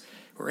Vandals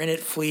were in it.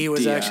 Flea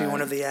was actually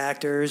one of the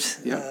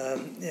actors in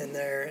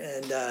there.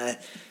 And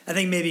I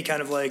think maybe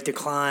kind of like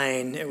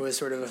Decline, it was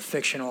sort of a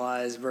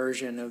fictionalized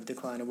version of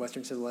Decline of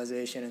Western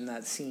Civilization in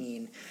that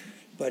scene.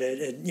 but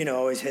it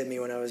always hit me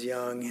when I was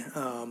young.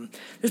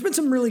 There's been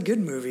some really good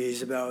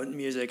movies about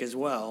music as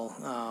well.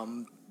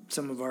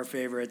 Some of our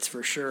favorites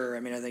for sure.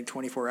 I mean, I think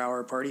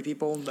 24-Hour Party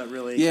People, that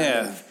really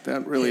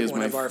that really is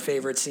one of our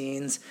favorite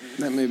scenes.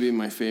 That may be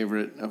my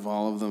favorite of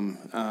all of them.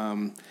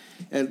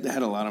 It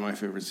had a lot of my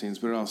favorite scenes,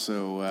 but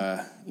also,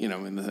 I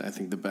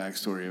think the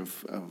backstory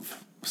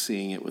of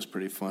seeing it was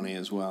pretty funny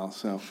as well.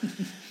 So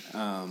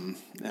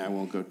I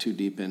won't go too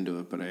deep into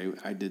it, but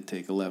I did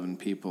take 11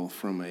 people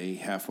from a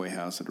halfway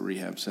house at a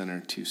rehab center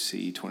to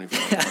see 24-Hour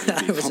Party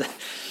People. It was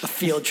a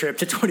field trip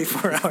to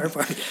 24-Hour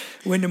Party.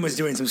 Wyndham was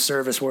doing some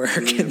service work.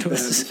 Yeah,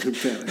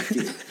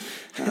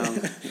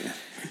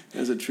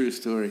 that's a true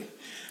story.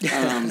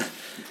 But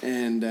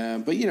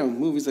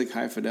movies like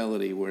High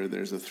Fidelity, where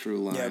there's a through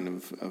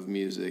line of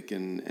music,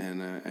 and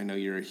I know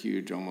you're a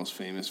huge Almost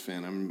Famous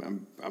fan.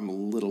 I'm a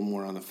little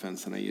more on the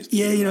fence than I used to.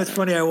 Yeah, it's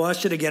funny. I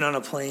watched it again on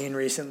a plane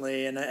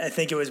recently, and I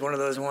think it was one of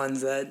those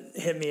ones that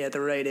hit me at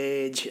the right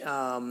age.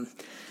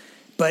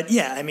 But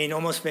yeah, I mean,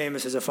 Almost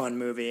Famous is a fun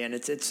movie, and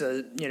it's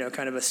a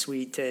kind of a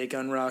sweet take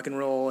on rock and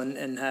roll,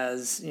 and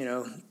has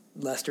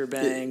Lester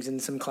Bangs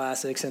and some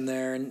classics in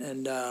there,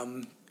 and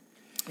I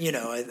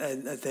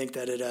think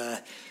that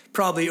it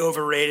probably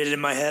overrated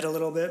in my head a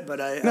little bit, but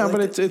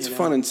it's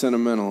fun and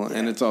sentimental,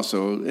 and it's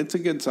a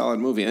good solid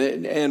movie,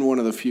 and one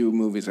of the few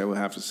movies, I will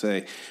have to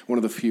say, one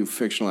of the few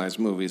fictionalized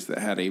movies that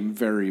had a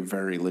very,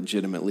 very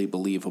legitimately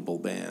believable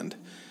band.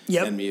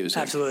 And music.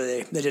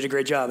 Absolutely. They did a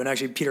great job. And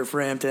actually, Peter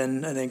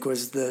Frampton, I think,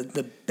 was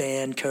the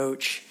band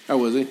coach. Oh,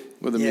 was he?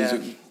 With the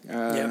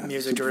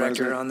music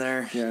director on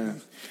there. Yeah.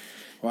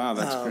 Wow,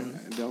 that's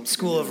great.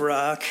 School of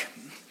Rock.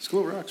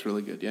 School of Rock's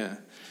really good, yeah.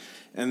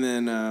 And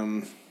then,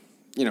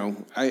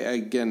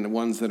 again,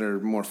 ones that are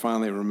more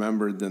fondly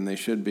remembered than they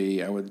should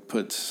be, I would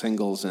put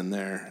Singles in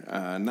there. Not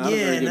a very good movie.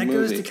 Yeah, and that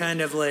goes to kind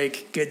of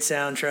like good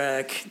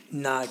soundtrack,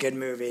 not good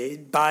movie,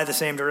 by the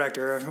same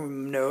director.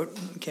 Note,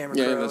 Cameron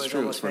Crowe is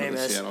Almost Famous. Part of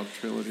the Seattle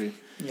trilogy.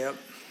 Yep.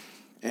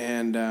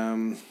 And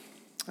I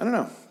don't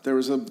know. There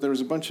was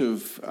a bunch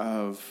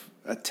of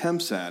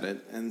attempts at it,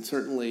 and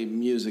certainly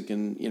music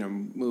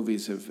and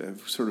movies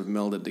have sort of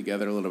melded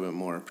together a little bit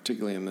more,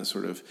 particularly in the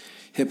sort of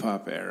hip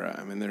hop era.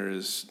 I mean, there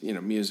is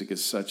music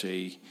is such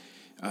a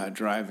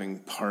driving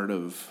part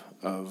of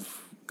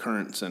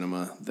current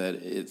cinema that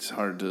it's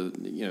hard to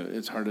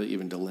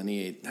even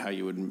delineate how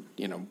you would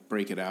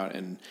break it out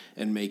and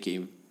make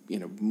a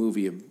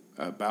movie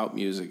about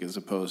music as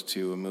opposed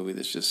to a movie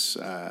that's just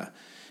half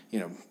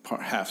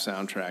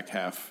soundtrack,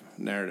 half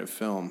narrative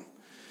film.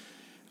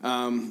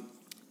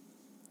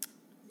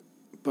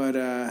 But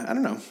I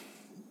don't know.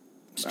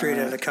 Straight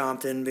Outta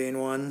Compton being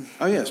one.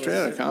 Oh yeah, Straight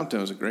Outta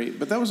Compton was a great,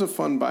 but that was a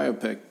fun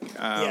biopic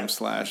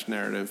 /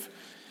 narrative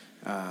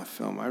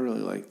film. I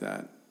really liked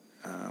that.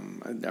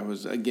 I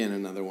was again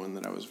another one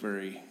that I was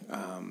very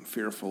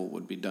fearful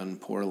would be done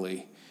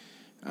poorly,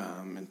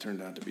 and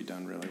turned out to be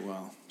done really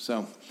well.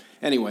 So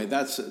anyway,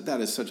 that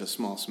is such a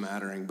small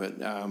smattering, but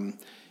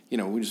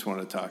we just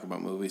wanted to talk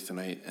about movies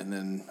tonight, and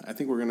then I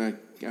think we're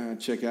gonna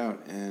check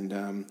out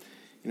and.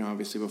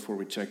 Obviously before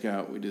we check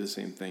out, we do the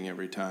same thing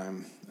every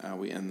time.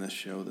 We end this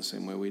show the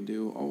same way we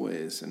do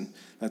always. And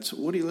that's,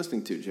 what are you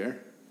listening to, Jer?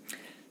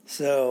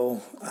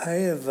 So I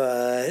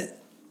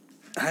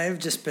have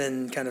just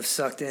been kind of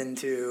sucked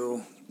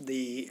into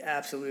the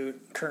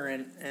absolute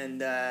current.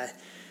 And,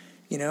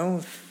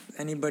 if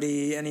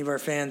any of our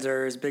fans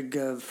are as big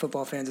of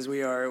football fans as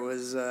we are, it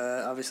was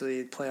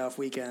obviously playoff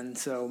weekend.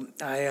 So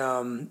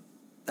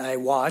I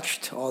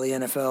watched all the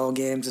NFL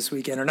games this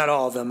weekend, or not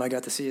all of them. I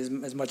got to see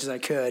as much as I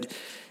could,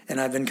 and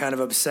I've been kind of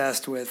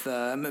obsessed with.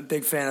 I'm a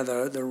big fan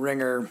of the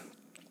Ringer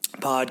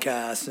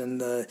podcast, and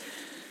the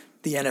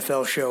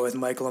NFL show with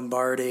Mike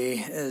Lombardi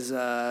is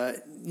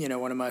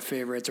one of my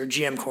favorites, or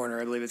GM Corner,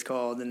 I believe it's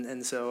called,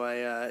 and so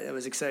I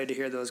was excited to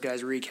hear those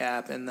guys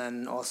recap, and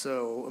then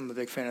also I'm a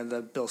big fan of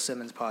the Bill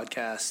Simmons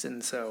podcast,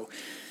 and so.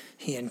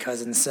 He and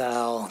Cousin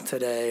Sal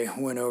today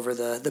went over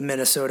the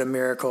Minnesota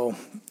Miracle,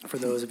 for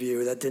those of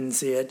you that didn't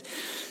see it.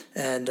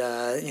 And,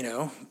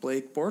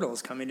 Blake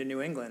Bortles coming to New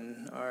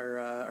England,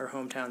 our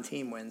hometown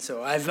team win.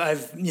 So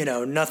I've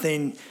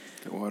nothing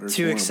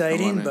too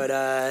exciting, but,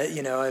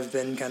 I've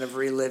been kind of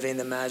reliving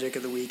the magic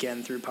of the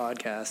weekend through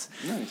podcasts.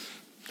 Nice.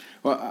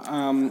 Well,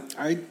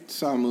 I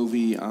saw a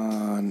movie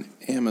on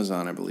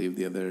Amazon, I believe,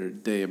 the other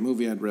day, a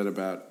movie I'd read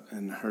about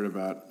and heard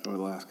about over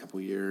the last couple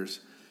of years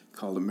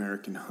called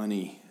American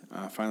Honey.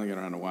 Finally got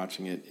around to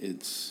watching it.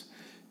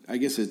 I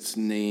guess its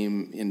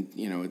name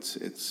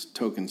its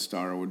token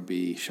star would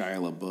be Shia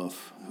LaBeouf,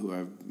 who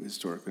I've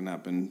historically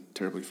not been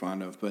terribly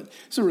fond of, but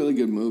it's a really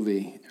good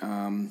movie.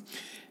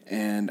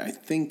 And I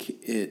think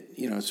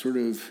it's sort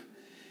of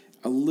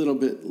a little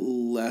bit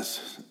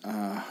less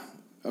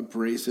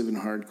abrasive and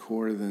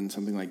hardcore than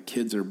something like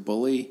Kids or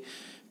Bully,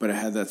 but it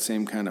had that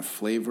same kind of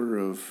flavor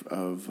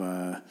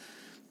of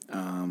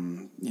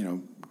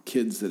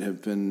kids that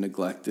have been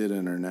neglected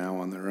and are now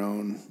on their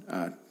own,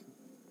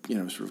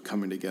 sort of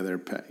coming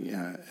together,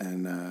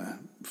 and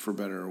for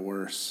better or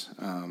worse,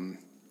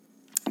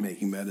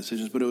 making bad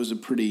decisions. But it was a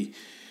pretty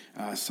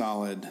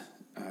solid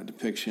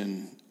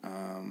depiction.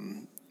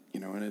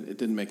 And it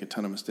didn't make a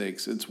ton of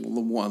mistakes. It's the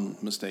one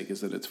mistake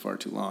is that it's far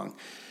too long,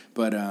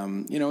 but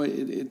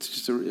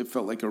it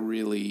felt like a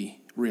really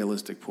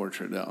realistic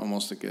portrait,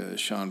 almost like a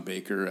Sean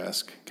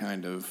Baker-esque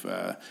kind of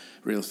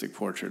realistic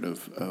portrait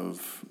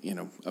of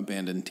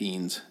abandoned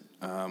teens.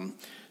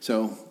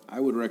 So I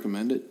would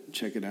recommend it.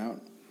 Check it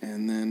out,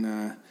 and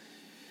then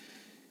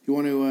you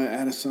want to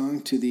add a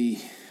song to the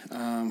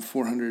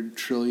 400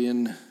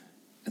 trillion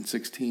and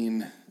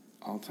 16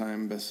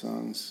 all-time best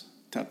songs.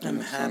 I'm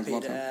happy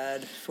to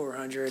add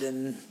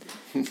 400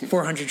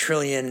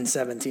 trillion and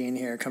 17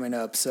 here coming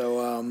up.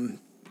 So I'm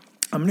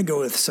going to go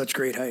with Such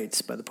Great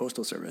Heights by the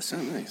Postal Service. Oh,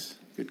 nice.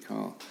 Good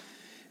call.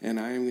 And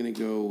I am going to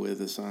go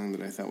with a song that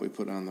I thought we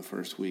put on the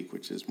first week,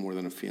 which is More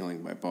Than a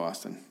Feeling by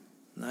Boston.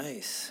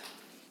 Nice.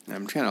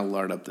 I'm trying to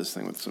lard up this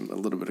thing with a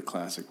little bit of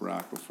classic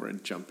rock before I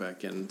jump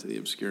back into the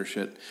obscure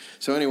shit.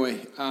 So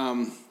anyway,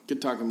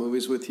 good talking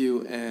movies with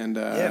you, and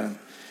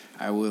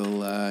I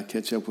will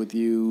catch up with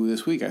you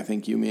this week. I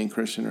think you, me, and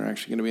Christian are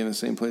actually going to be in the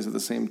same place at the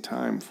same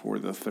time for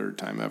the third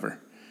time ever.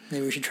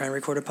 Maybe we should try and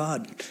record a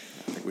pod. I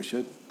think we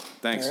should.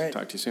 Thanks. All right.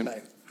 Talk to you soon.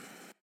 Bye.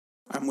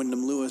 I'm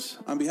Wyndham Lewis.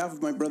 On behalf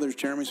of my brothers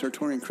Jeremy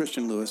Sartori and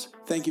Christian Lewis,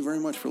 thank you very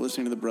much for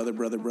listening to the Brother,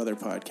 Brother, Brother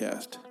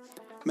podcast.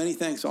 Many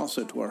thanks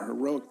also to our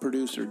heroic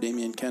producer,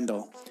 Damian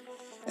Kendall,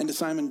 and to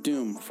Simon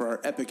Doom for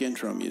our epic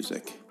intro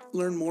music.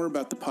 Learn more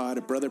about the pod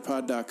at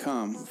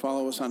brotherpod.com.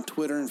 Follow us on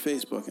Twitter and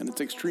Facebook, and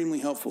it's extremely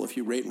helpful if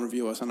you rate and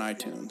review us on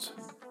iTunes.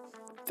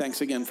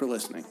 Thanks again for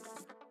listening.